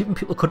so cheap and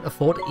people couldn't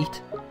afford to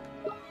eat.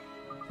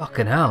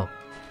 Fucking hell.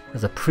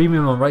 There's a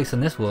premium on rice in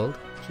this world.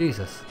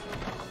 Jesus.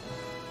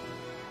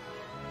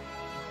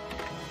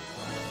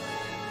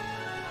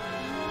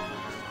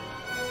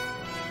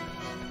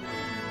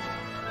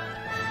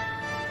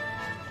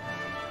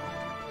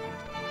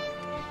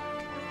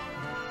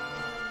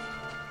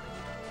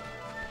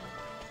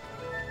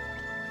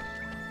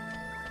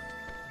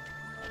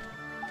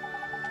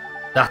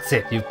 That's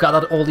it, you've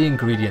gathered all the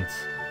ingredients.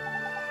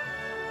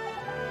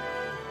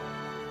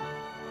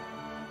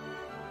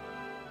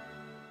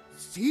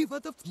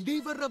 Savor the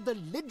flavor of the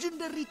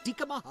legendary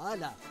tikka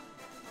masala.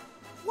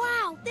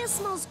 Wow, this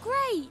smells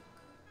great!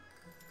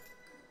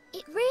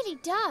 It really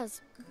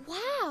does.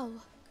 Wow.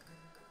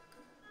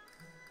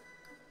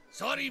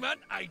 Sorry, man,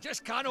 I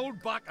just can't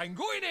hold back. I'm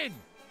going in.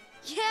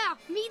 Yeah,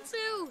 me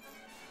too.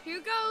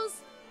 Here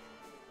goes.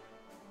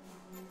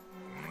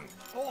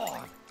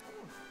 Oh,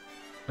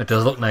 It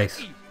does look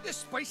nice. this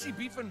spicy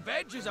beef and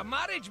veg is a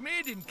marriage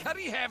made in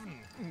curry heaven.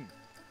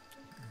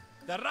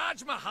 The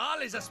Raj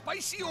Mahal is a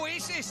spicy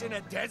oasis in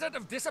a desert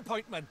of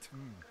disappointment.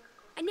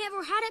 I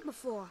never had it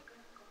before,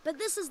 but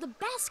this is the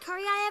best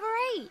curry I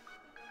ever ate.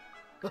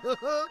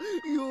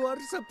 You are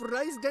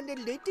surprised and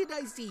elated,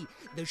 I see.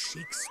 The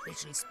Sheikh's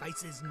special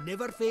spices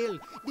never fail.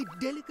 The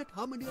delicate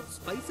harmony of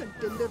spice and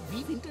tender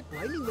beef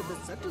intertwining with the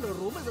subtle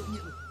aromas of...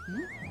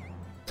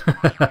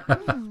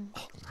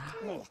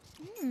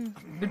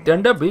 The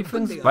tender beef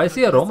and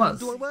spicy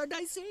aromas. To a word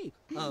I say.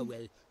 Ah,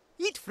 well,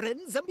 Eat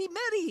friends and be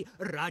merry.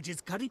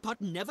 Raj's curry pot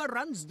never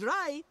runs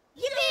dry.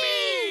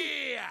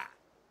 Yippee!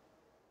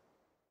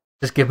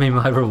 Just give me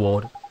my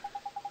reward.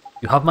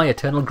 You have my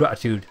eternal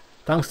gratitude.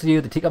 Thanks to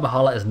you, the Tikka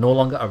Mahala is no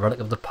longer a relic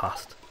of the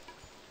past.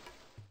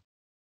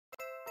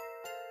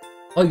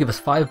 Oh, you give us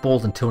 5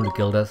 balls and 200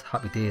 guilders.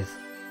 Happy days.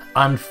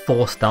 And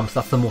 4 stamps,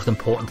 that's the most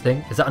important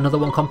thing. Is that another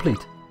one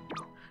complete?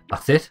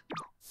 That's it?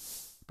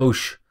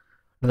 Boosh.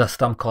 Another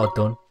stamp card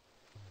done.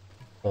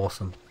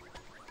 Awesome.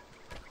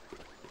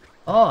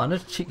 Oh, and a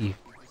cheeky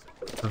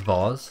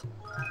vase.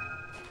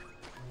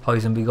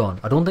 Poison be gone.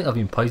 I don't think I've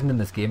been poisoned in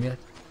this game yet.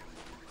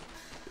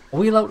 Are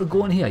we allowed to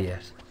go in here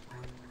yet?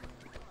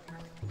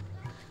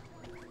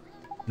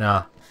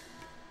 Nah.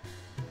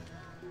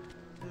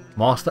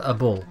 Master a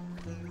bull.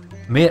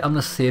 Mate, I'm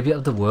the saviour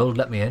of the world,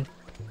 let me in.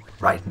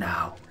 Right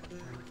now.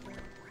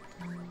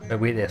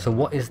 Wait there, so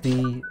what is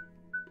the...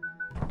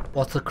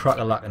 What's the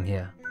crack-a-lack in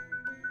here?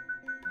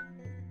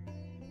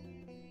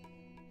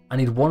 I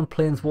need 1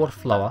 Plainswater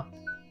flower.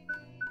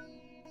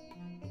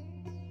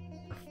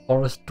 A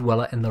forest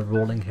dweller in the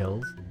rolling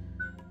hills.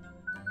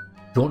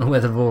 Don't know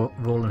where the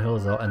rolling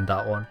hills are in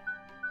that one.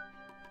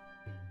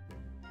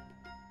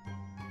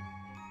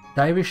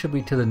 Diary should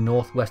be to the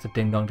northwest of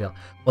Ding Dong Dell.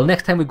 Well,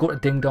 next time we go to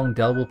Ding Dong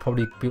Dell, we'll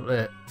probably be able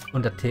to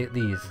undertake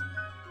these.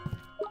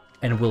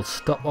 And we'll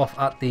stop off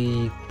at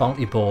the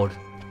bounty board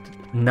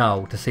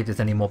now to see if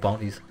there's any more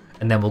bounties.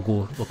 And then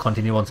we'll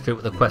continue on straight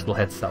with the quest, we'll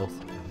head south.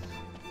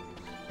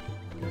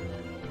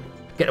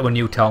 Get to a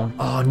new town.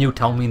 Oh, new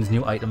town means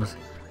new items.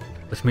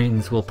 Which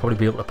means we'll probably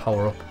be able to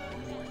power up.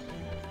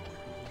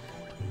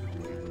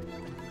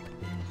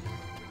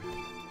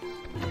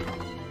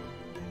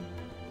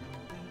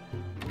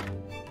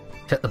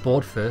 Check the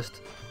board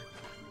first.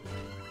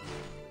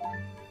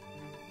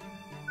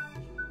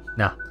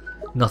 Nah,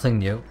 nothing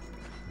new.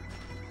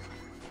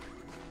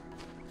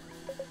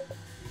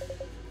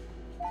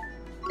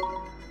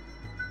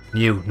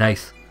 New,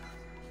 nice.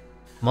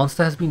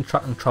 Monster has been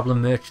tracking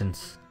travelling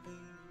merchants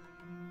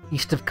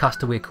east of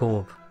Castaway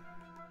Cove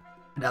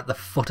and at the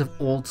foot of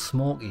Old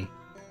Smoky.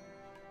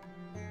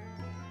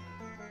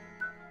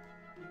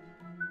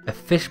 A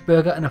fish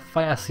burger and a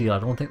fire seal. I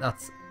don't think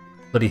that's...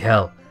 Bloody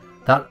hell.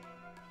 That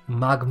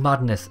Mag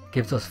Madness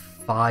gives us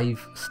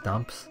 5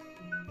 stamps.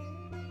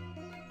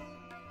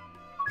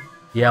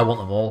 Yeah, I want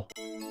them all.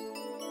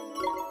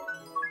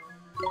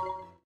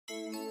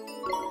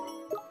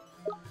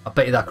 I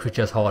bet you that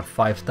creature's hard.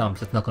 5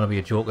 stamps. It's not going to be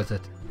a joke, is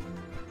it?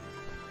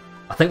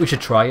 I think we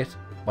should try it.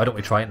 Why don't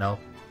we try it now?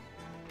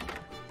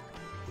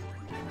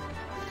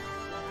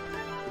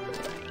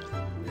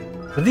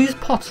 Do these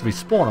pots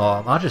respawn, or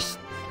am I just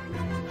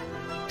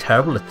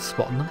terrible at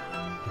spotting them?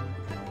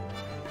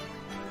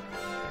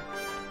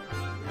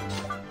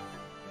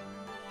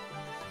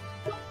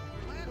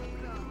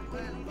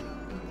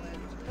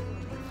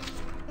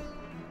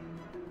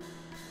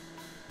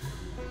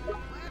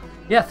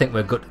 Yeah, I think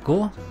we're good to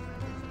go.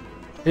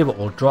 Maybe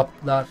we'll drop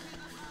that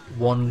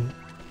 1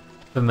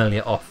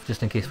 familiar off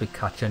just in case we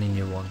catch any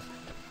new ones.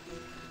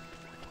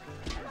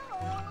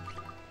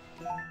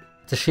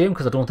 It's a shame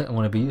because I don't think I'm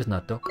going to be using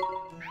that duck.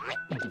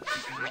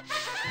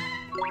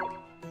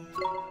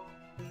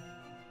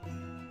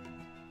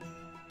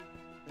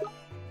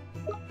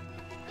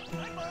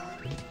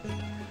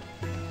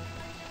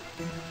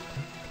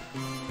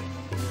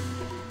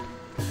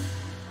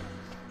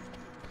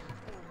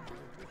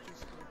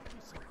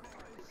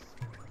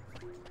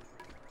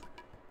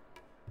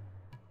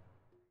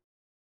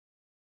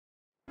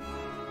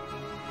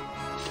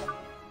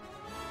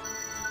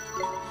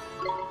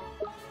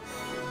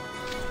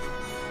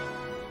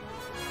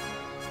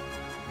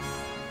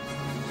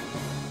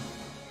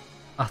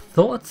 I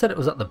thought it said it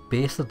was at the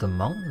base of the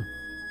mountain.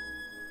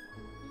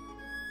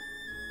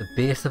 The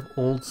base of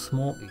Old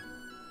Smoky.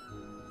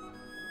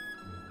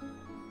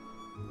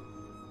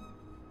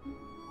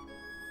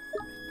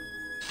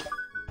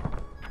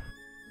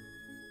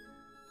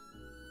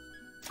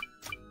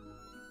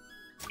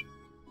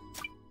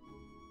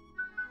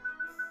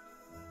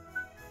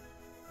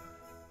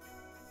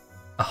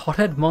 A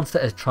hothead monster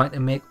is trying to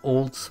make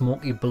Old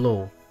Smoky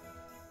blow.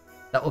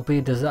 That would be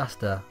a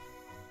disaster.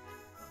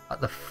 At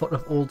the foot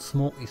of Old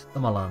Smoky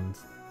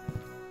Summerlands.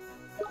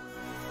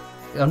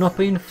 I'm not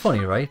being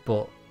funny, right?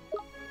 But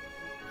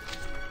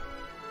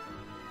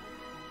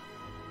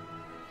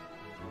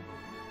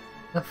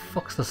the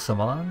fuck's the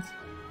Summerlands?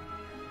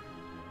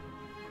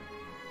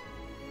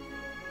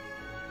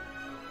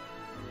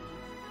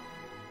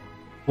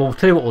 Well, we'll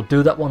tell you what, we'll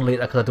do that one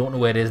later because I don't know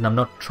where it is and I'm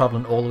not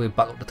travelling all the way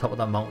back up the top of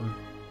that mountain.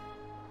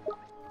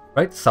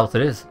 Right, south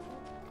it is.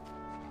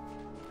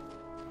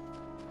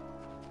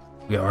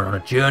 We are on a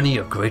journey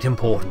of great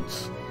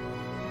importance.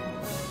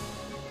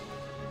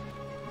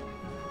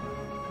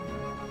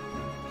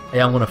 Hey,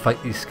 I'm going to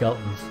fight these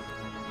skeletons.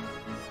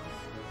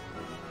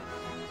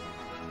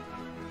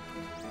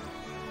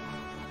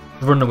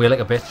 Running away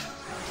like a bitch.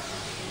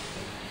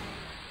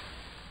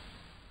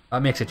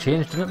 That makes a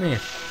change, doesn't it, mate?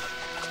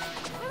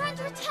 We're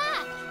under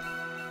attack!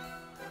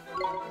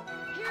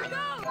 Here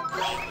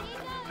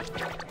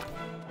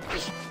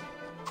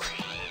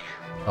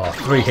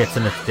 3 hits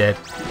and it's dead.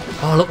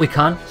 Oh look, we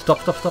can. Stop.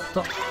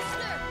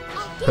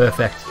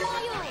 Perfect.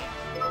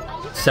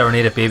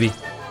 Serenade it, baby.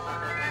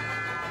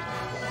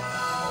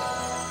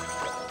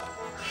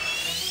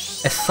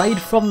 Aside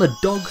from the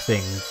dog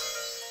things,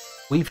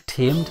 we've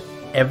tamed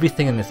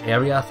everything in this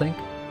area, I think.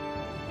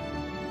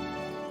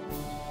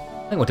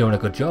 I think we're doing a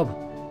good job.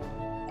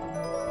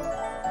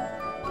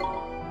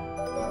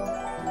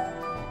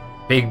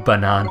 Big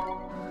banana.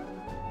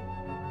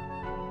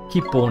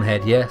 Keep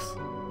Bonehead, yes.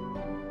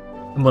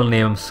 And we'll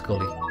name him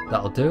Scully.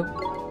 That'll do.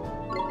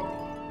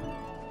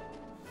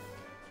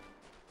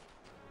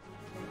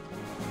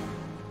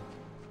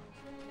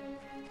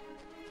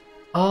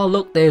 Oh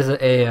look, there's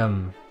a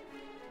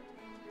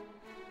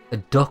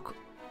duck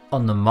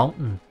on the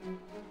mountain.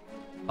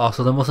 Oh,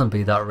 so there mustn't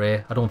be that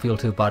rare. I don't feel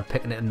too bad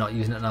picking it and not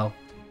using it now.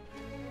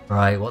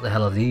 Right, what the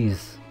hell are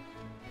these?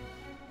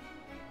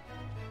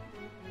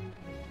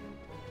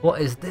 What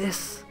is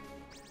this?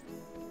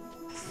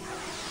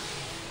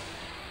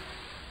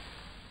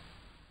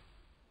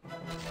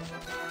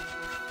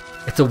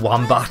 It's a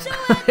wombat.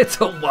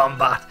 It's a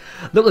wombat.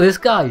 Look at this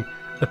guy.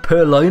 A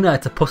purloiner.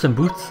 It's a Puss in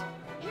Boots.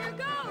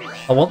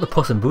 I want the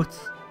Puss in Boots.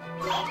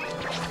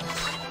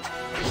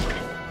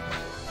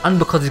 And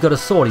because he's got a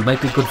sword, he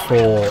might be good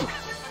for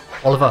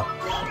Oliver.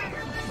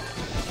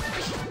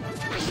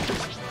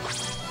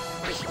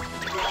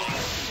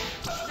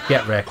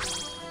 Get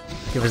wrecked.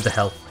 Give us the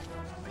health.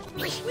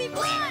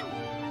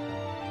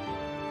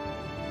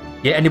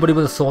 Yeah, anybody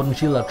with a sword and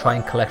shield, I'll try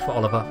and collect for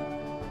Oliver.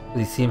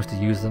 Because he seems to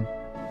use them.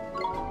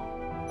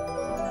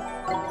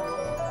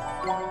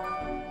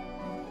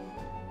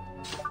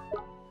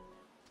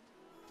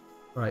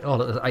 Right, oh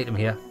look, there's an item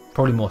here.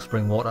 Probably more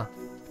spring water.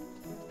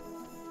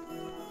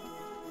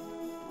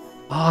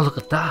 Oh, look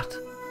at that.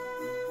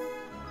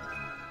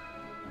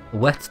 A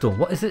whetstone.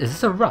 What is it? Is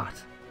this a rat?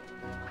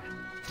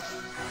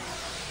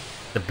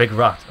 The big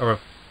rat. Or a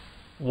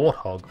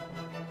warthog.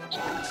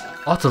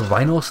 Oh, it's a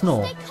rhino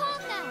snore.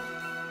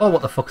 Oh,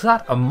 what the fuck's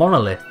that? A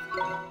monolith.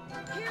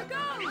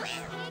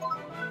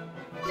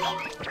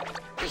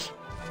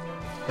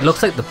 It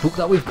looks like the book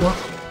that we've got.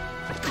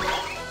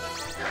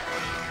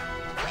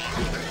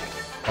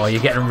 Oh,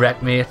 you're getting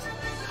wrecked, mate.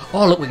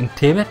 Oh, look, we can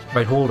tame it.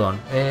 Right, hold on.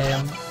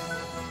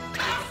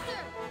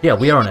 Yeah,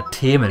 we are on a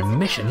taming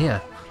mission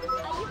here.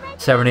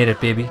 Serenade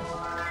it, baby.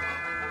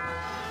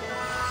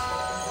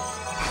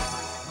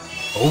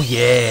 Oh,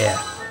 yeah.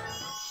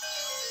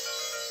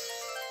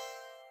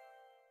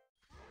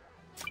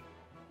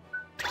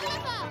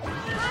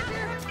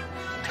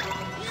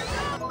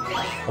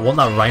 I want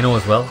that rhino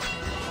as well.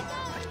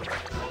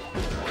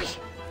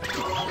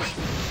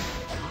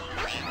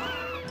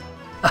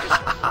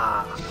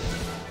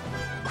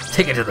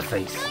 Take it to the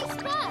face.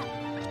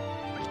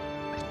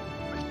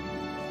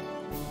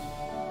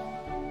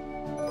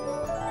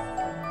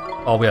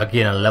 Oh, we are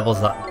gaining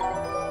levels at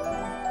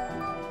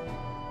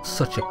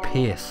such a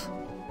pace.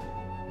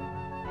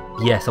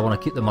 Yes, I want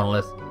to keep the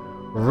monolith.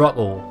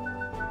 Rocco.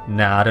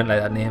 Nah, I don't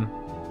like that name.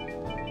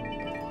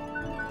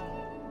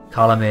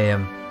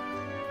 Calamayum.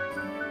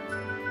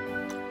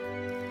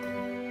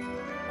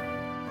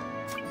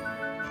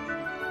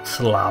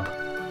 Slab.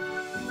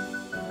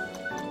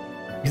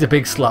 He's a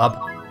big slab.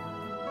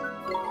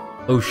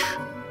 Oosh.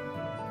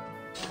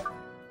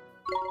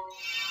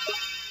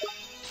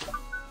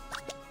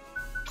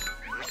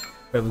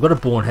 Right, we've got a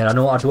bonehead. I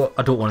know I don't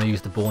want to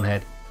use the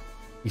bonehead.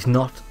 He's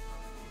not.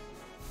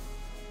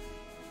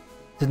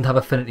 Doesn't have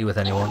affinity with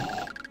anyone.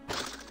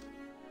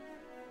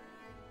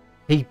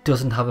 He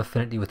doesn't have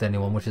affinity with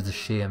anyone, which is a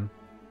shame.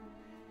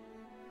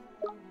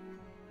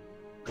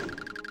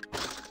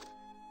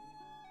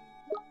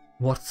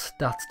 What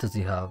stats does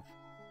he have?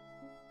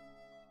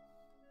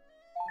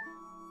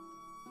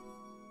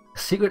 A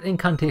secret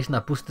incantation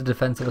that boosts the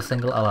defense of a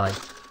single ally.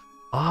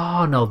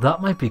 Oh, now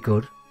that might be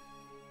good.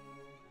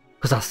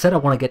 Because I said I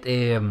want to get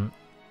a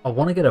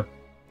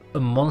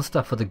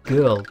monster for the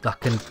girl that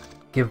can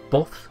give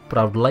buffs, but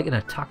I would like an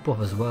attack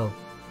buff as well.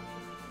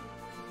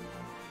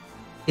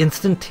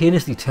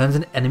 Instantaneously turns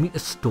an enemy to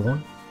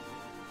stone.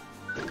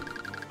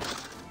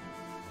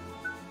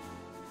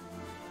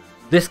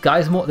 This guy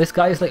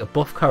is like a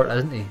buff character,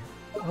 isn't he?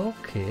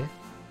 Okay.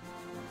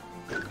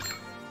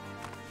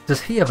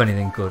 Does he have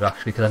anything good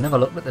actually? Because I never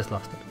looked at this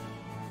last time.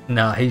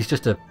 Nah, he's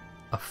just a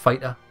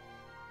fighter.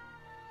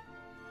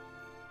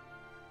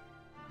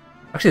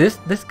 Actually,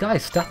 this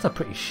guy's stats are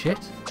pretty shit.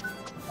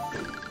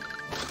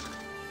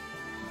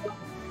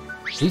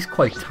 He's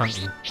quite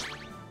tanky.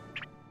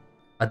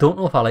 I don't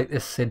know if I like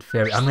this Sid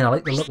Fairy. I mean, I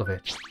like the look of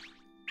it.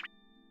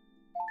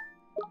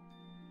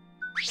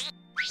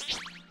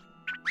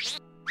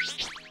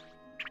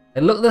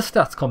 And look at the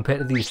stats compared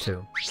to these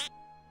two.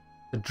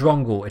 The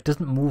Drongo, it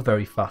doesn't move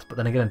very fast, but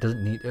then again, it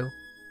doesn't need to.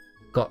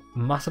 Got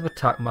massive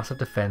attack, massive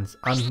defense,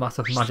 and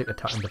massive magic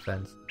attack and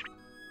defense.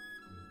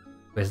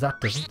 Whereas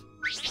that doesn't.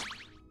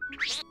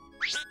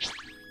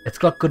 It's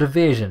got good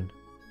evasion.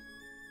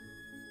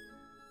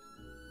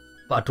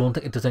 But I don't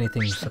think it does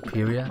anything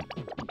superior.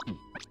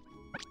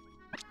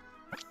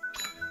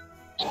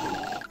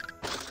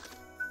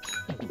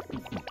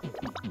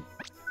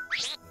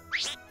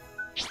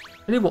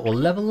 Tell you what, we'll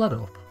level that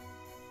up.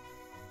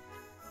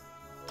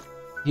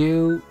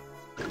 You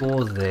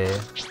go there.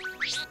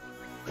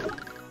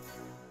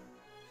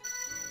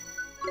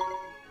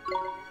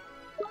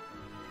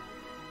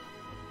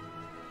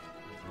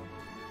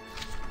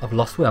 I've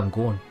lost where I'm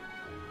going.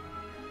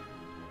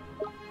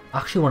 I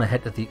actually want to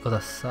head to the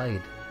other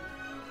side.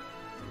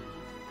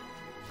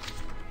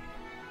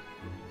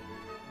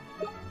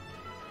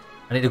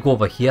 I need to go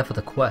over here for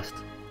the quest.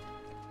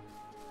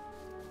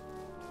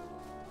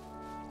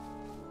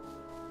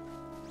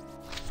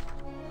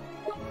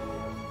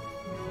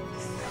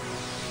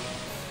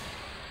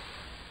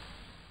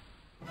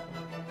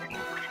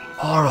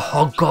 Oh, a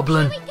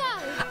hobgoblin!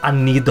 I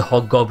need the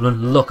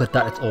hobgoblin. Look at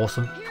that, it's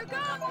awesome.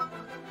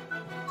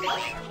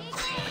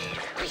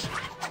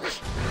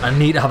 I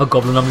need to have a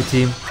goblin on my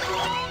team.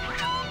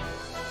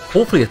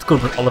 Hopefully it's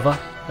good with Oliver.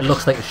 It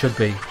looks like it should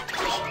be.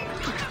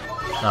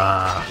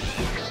 Ah.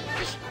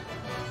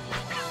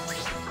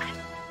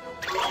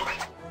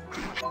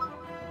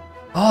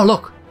 Oh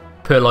look!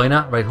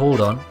 Purloiner. Right,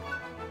 hold on.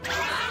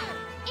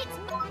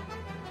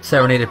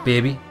 Serenaded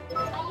baby.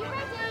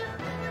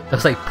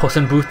 Looks like Puss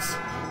in Boots.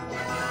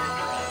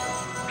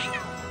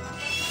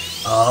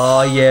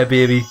 Oh yeah,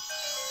 baby.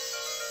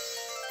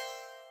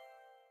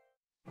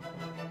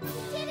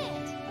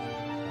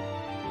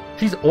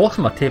 She's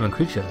awesome at taming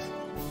creatures.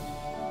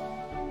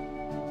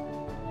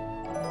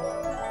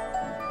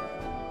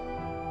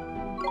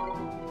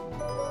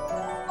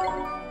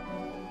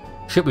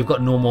 Shit, we've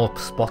got no more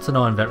spots in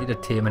our inventory to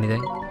tame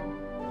anything.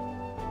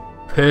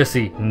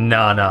 Percy,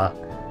 nah.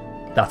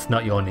 That's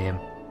not your name.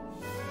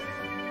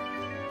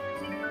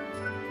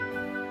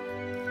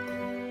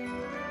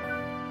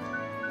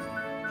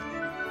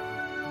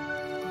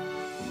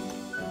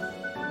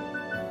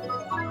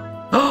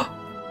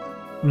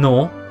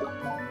 No.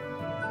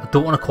 I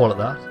don't want to call it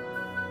that.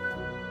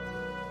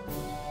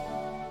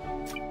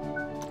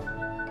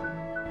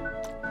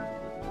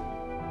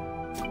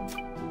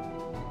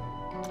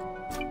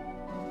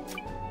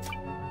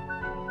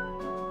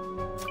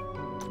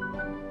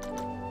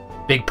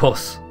 Big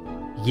Puss.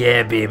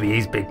 Yeah, baby,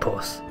 he's Big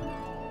Puss.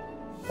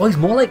 Oh, he's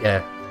more like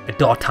a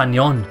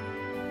D'Artagnan.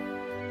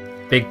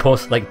 Big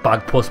Puss, like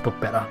Bag Puss, but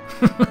better.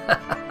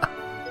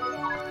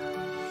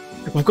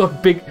 We've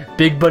got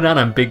Big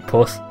Banana and Big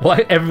Puss.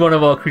 Why every one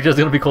of our creatures is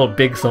going to be called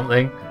Big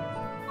something?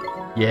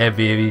 Yeah,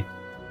 baby.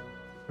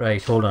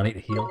 Right, hold on, I need to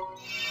heal.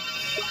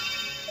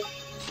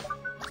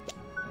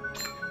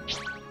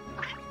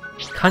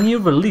 Can you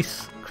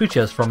release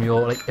creatures from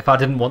your... Like, if I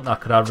didn't want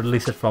that, could I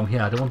release it from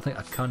here? I don't think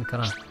I can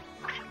I?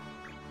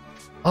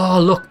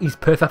 Oh, look, he's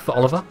perfect for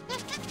Oliver.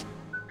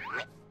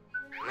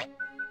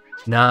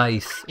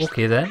 Nice.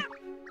 Okay, then.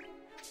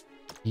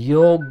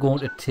 You're going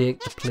to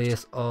take the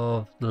place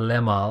of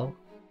Lemal.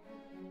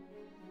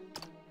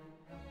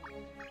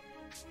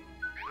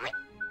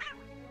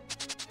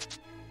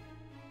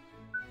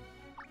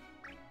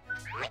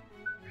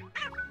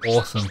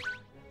 Awesome.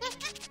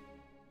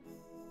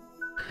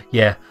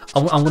 Yeah,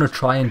 I'm going to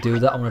try and do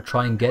that. I'm going to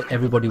try and get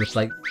everybody with,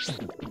 like,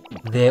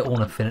 their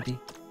own affinity.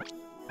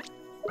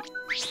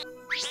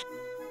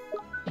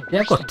 Yeah,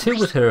 I've got 2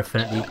 with her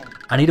affinity.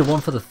 I need a 1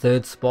 for the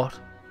 3rd spot.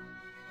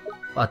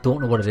 But I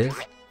don't know what it is.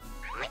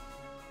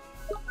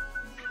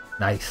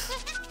 Nice.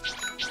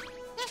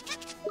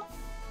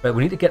 Right,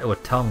 we need to get to a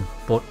town,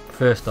 but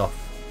first off,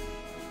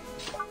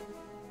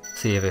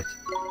 save it.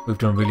 We've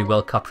done really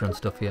well capturing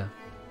stuff here.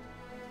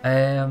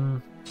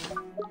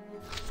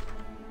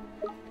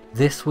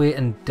 This way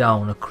and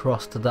down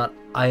across to that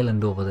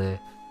island over there.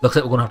 Looks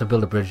like we're going to have to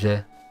build a bridge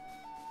there.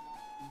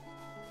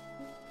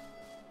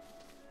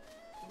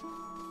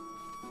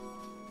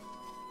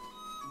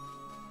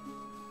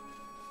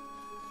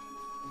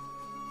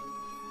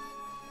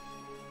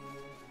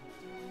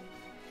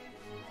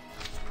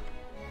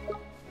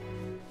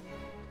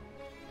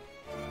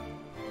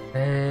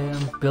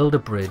 Build a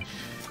bridge.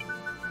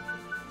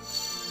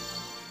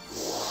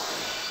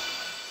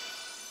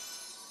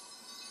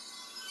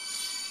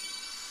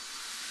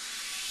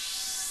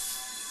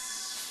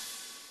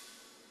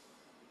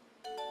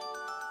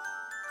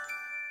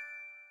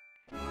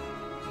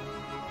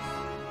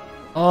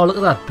 Oh, look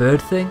at that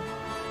bird thing.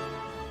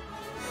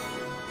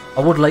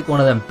 I would like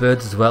one of them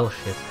birds as well,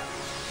 shit.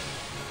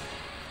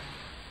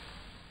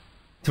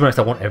 To be honest,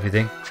 I want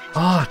everything.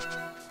 Ah,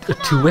 oh, a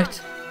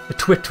twit. A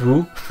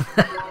twit-woo.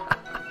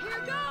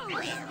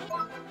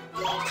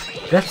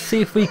 Let's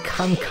see if we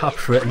can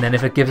capture it, and then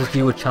if it gives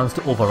you a chance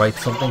to overwrite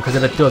something, because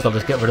if it does, I'll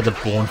just get rid of the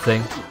bone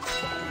thing.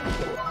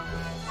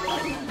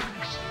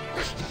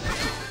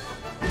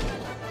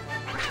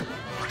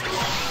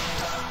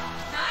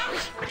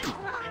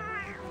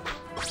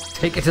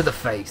 Take it to the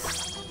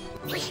face.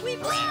 We win!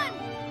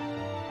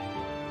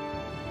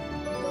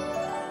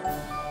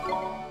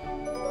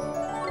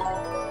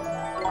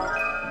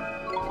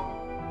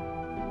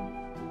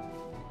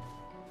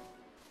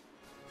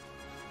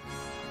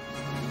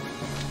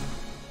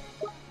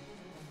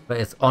 But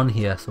it's on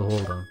here, so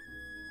hold on.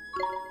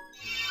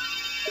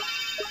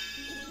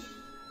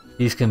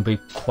 These can be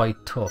quite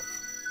tough.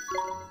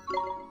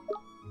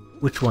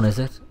 Which one is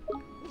it?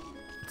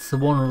 That's the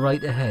one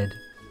right ahead.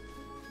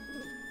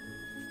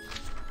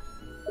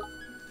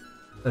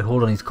 Wait,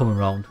 hold on, he's coming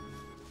round.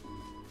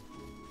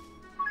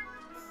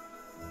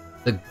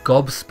 The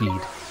gob speed.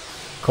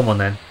 Come on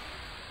then.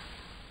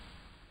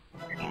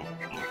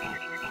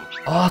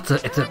 Oh,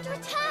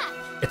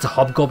 it's a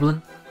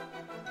hobgoblin.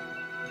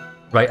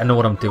 Right, I know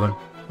what I'm doing.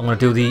 I'm gonna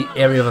do the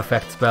area of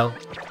effect spell.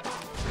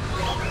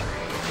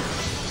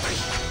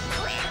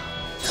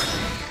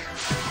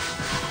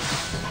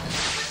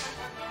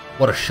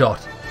 What a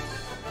shot.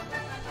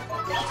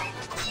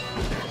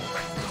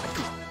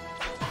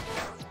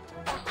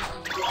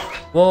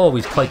 Whoa,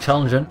 he's quite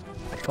challenging.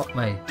 Fuck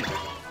me.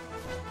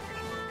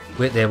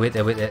 Wait there, wait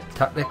there, wait there.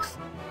 Tactics.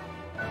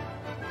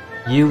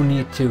 You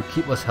need to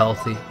keep us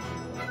healthy.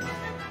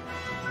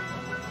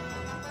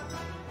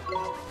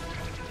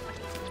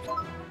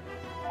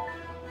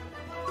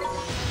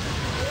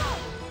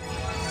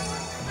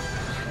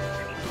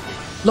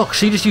 Look,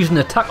 she just used an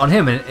attack on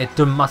him and it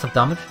done massive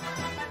damage.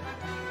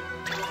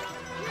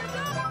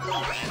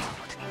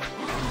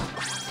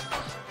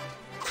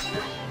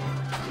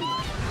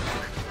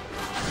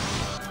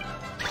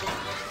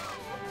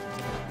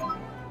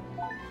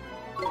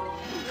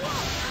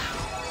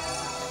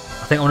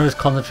 I think I'm going to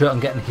just concentrate on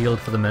getting healed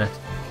for the minute.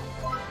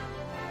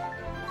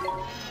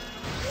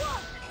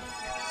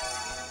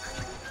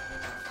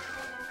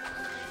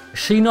 Is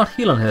she not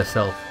healing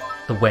herself,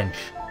 the wench?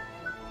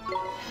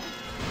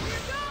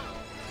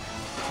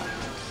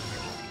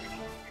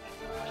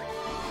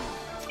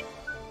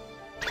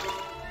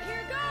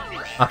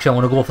 Actually, I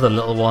want to go for the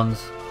little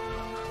ones.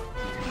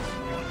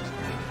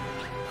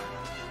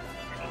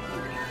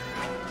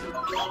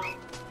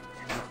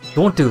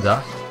 Don't do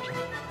that.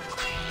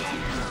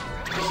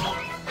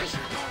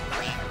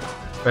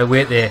 Right,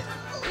 wait there.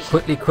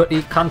 Quickly,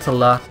 quickly, cancel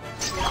that.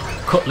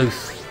 Cut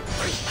loose.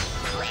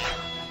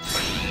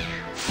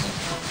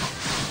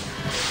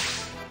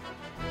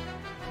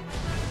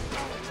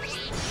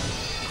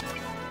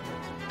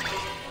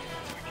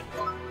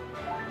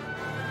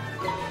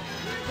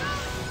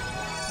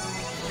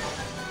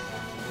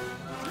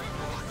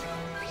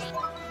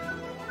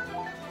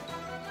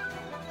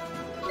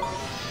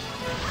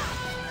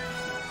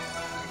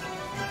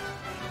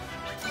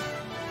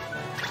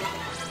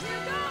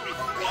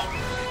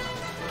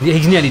 Yeah,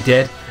 he's nearly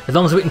dead. As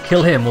long as we can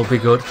kill him, we'll be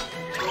good.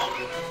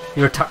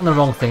 You're attacking the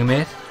wrong thing,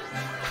 mate.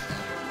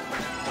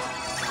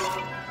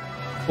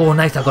 Oh,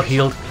 nice, I got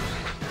healed.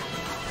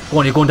 Go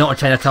on, you're going down to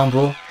Chinatown,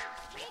 bro.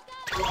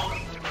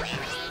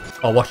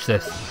 Oh, watch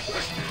this.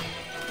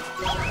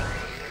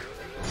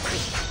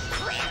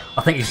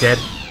 I think he's dead.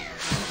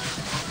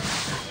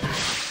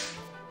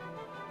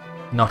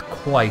 Not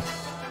quite.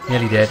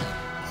 Nearly dead.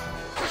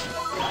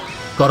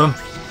 Got him.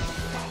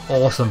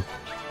 Awesome.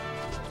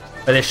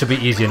 But this should be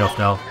easy enough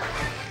now.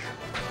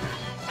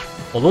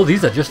 Although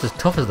these are just as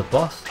tough as the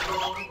boss.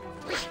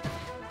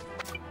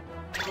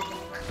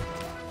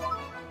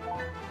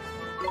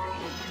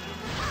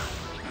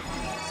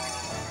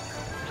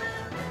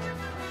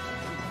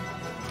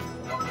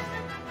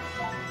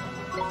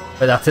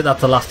 But that's it,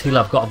 that's the last heal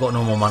I've got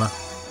no more mana.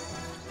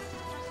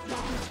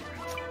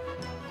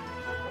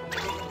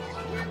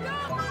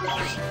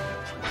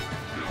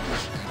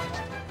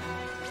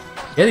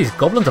 Yeah, these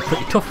goblins are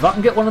pretty tough. If I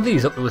can get one of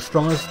these up to as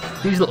strong as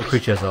these little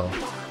creatures are.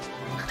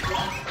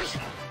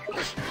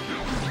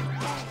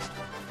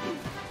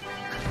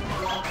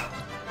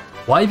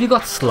 Why have you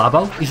got Slab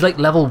out? He's like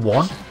level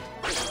 1.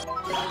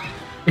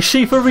 Is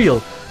she for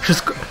real?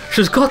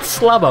 She's got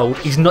Slab out.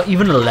 He's not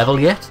even a level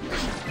yet.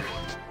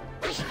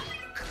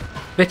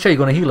 Bitch, are you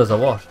gonna heal us or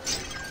what?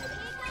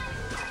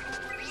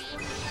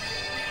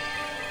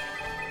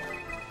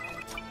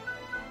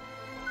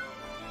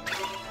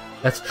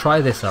 Let's try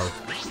this out.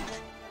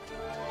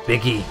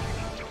 Biggie.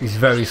 He's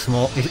very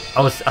small.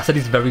 I said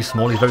he's very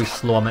small. He's very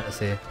slow, I meant to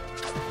say.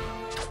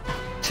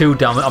 2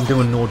 damage. I'm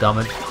doing no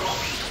damage.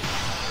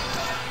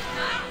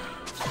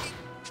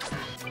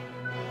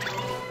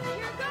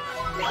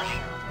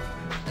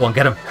 Go on,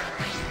 get him.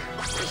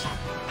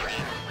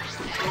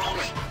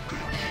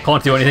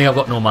 Can't do anything. I've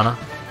got no mana.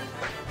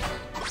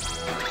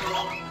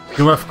 You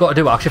know what I forgot to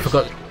do? I actually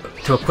forgot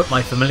to equip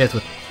my familiars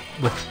with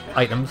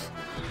items.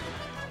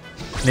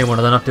 No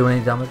wonder they're not doing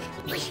any damage.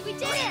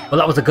 Well,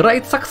 that was a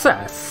great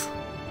success.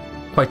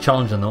 Quite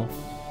challenging though.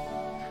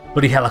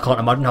 Bloody hell, I can't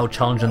imagine how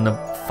challenging the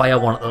fire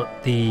one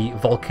at the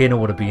volcano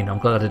would have been. I'm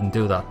glad I didn't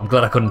do that. I'm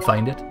glad I couldn't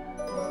find it.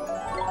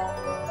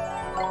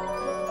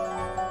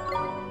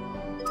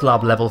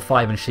 Slab level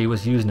 5 and she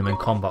was using him in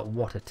combat.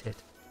 What a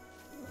tit.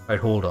 Right,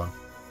 hold on.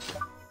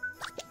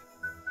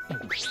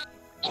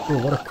 Oh,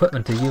 what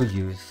equipment do you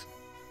use?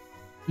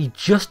 He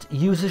just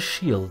uses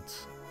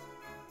shields.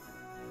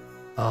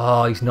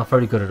 Oh, he's not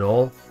very good at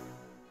all.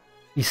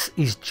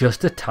 He's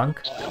just a tank.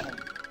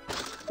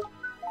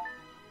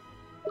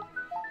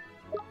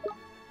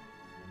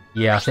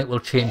 Yeah, I think we'll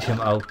change him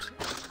out.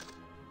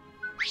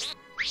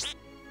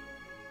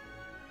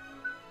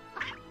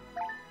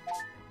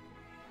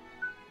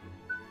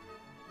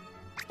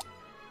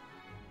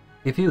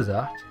 Give you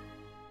that.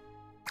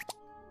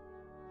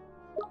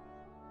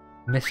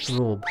 Mist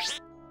robe.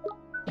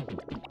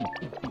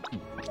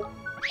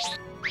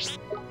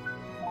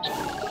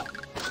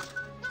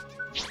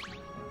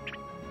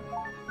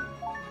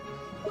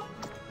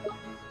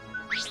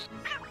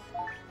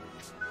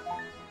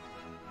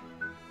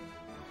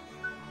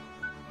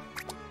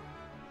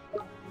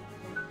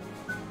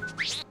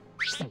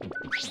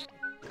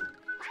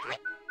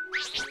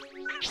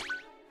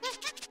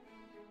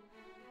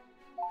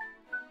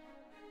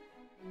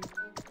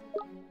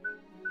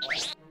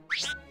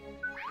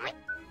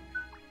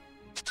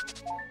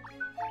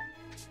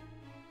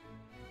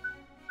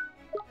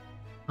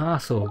 Ah,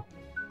 so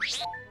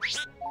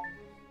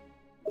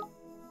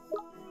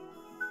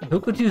who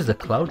could use the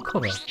cloud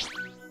cover?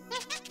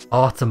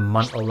 Oh, it's a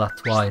mantle,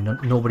 that's why.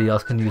 Nobody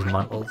else can use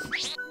mantles.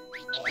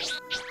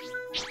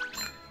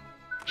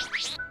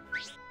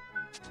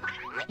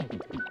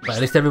 But at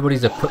least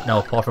everybody's equipped now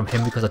apart from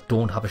him because I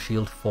don't have a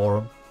shield for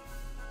him.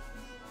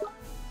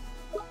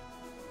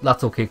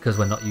 That's okay because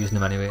we're not using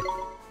him anyway.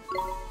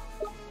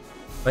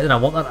 Right then, I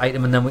want that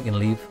item and then we can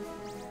leave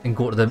and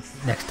go to the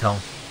next town.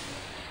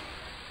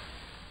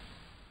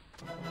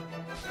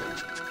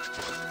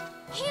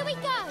 Here we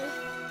go.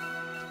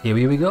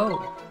 Here we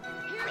go.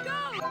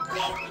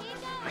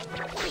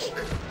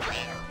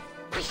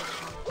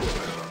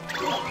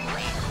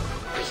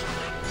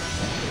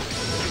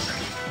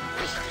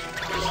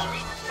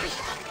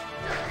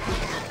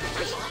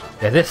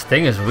 Yeah, this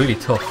thing is really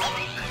tough.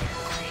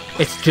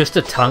 It's just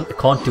a tank, it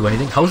can't do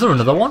anything. How's there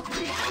another one?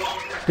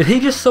 Did he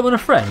just summon a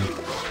friend?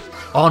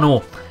 Oh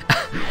no,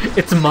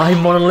 it's my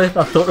Monolith.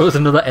 I thought it was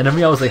another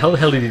enemy. I was like, how the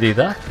hell did he do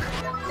that?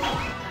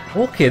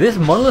 Okay, this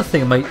Monolith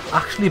thing might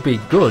actually be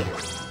good.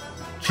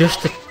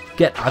 Just to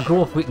get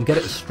aggro if we can get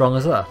it as strong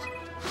as that.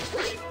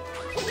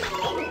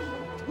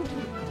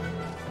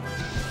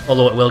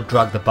 Although it will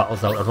drag the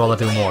battles out, I'd rather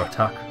do more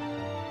attack.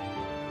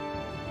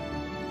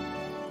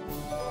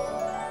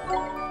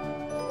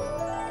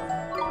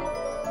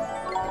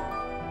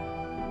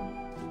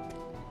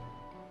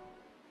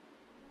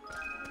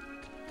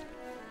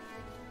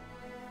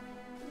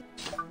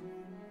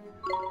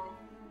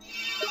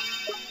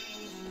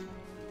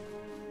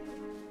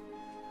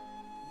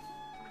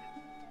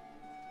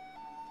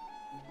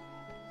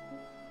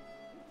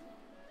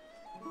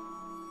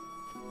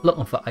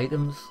 Looking for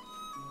items.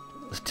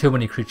 There's too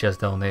many creatures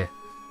down there.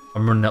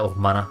 I'm running out of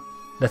mana.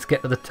 Let's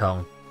get to the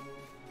town.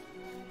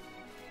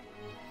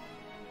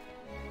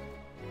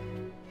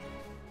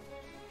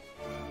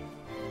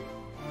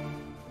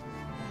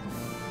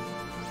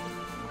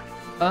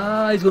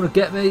 Ah, he's gonna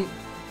get me.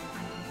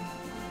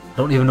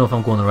 Don't even know if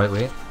I'm going the right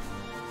way.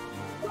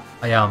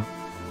 I am.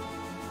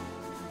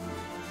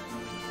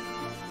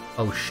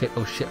 Oh shit,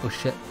 oh shit, oh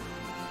shit.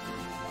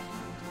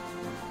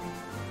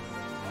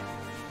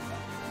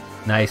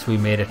 Nice, we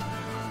made it.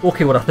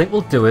 Okay, what I think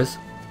we'll do is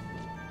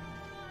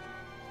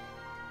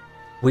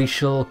we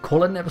shall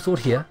call it an episode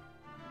here.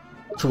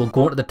 So we'll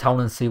go into the town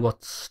and see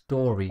what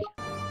story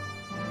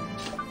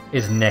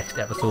is next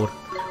episode.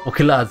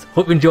 Okay lads,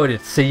 hope you enjoyed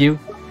it. See you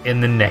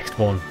in the next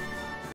one.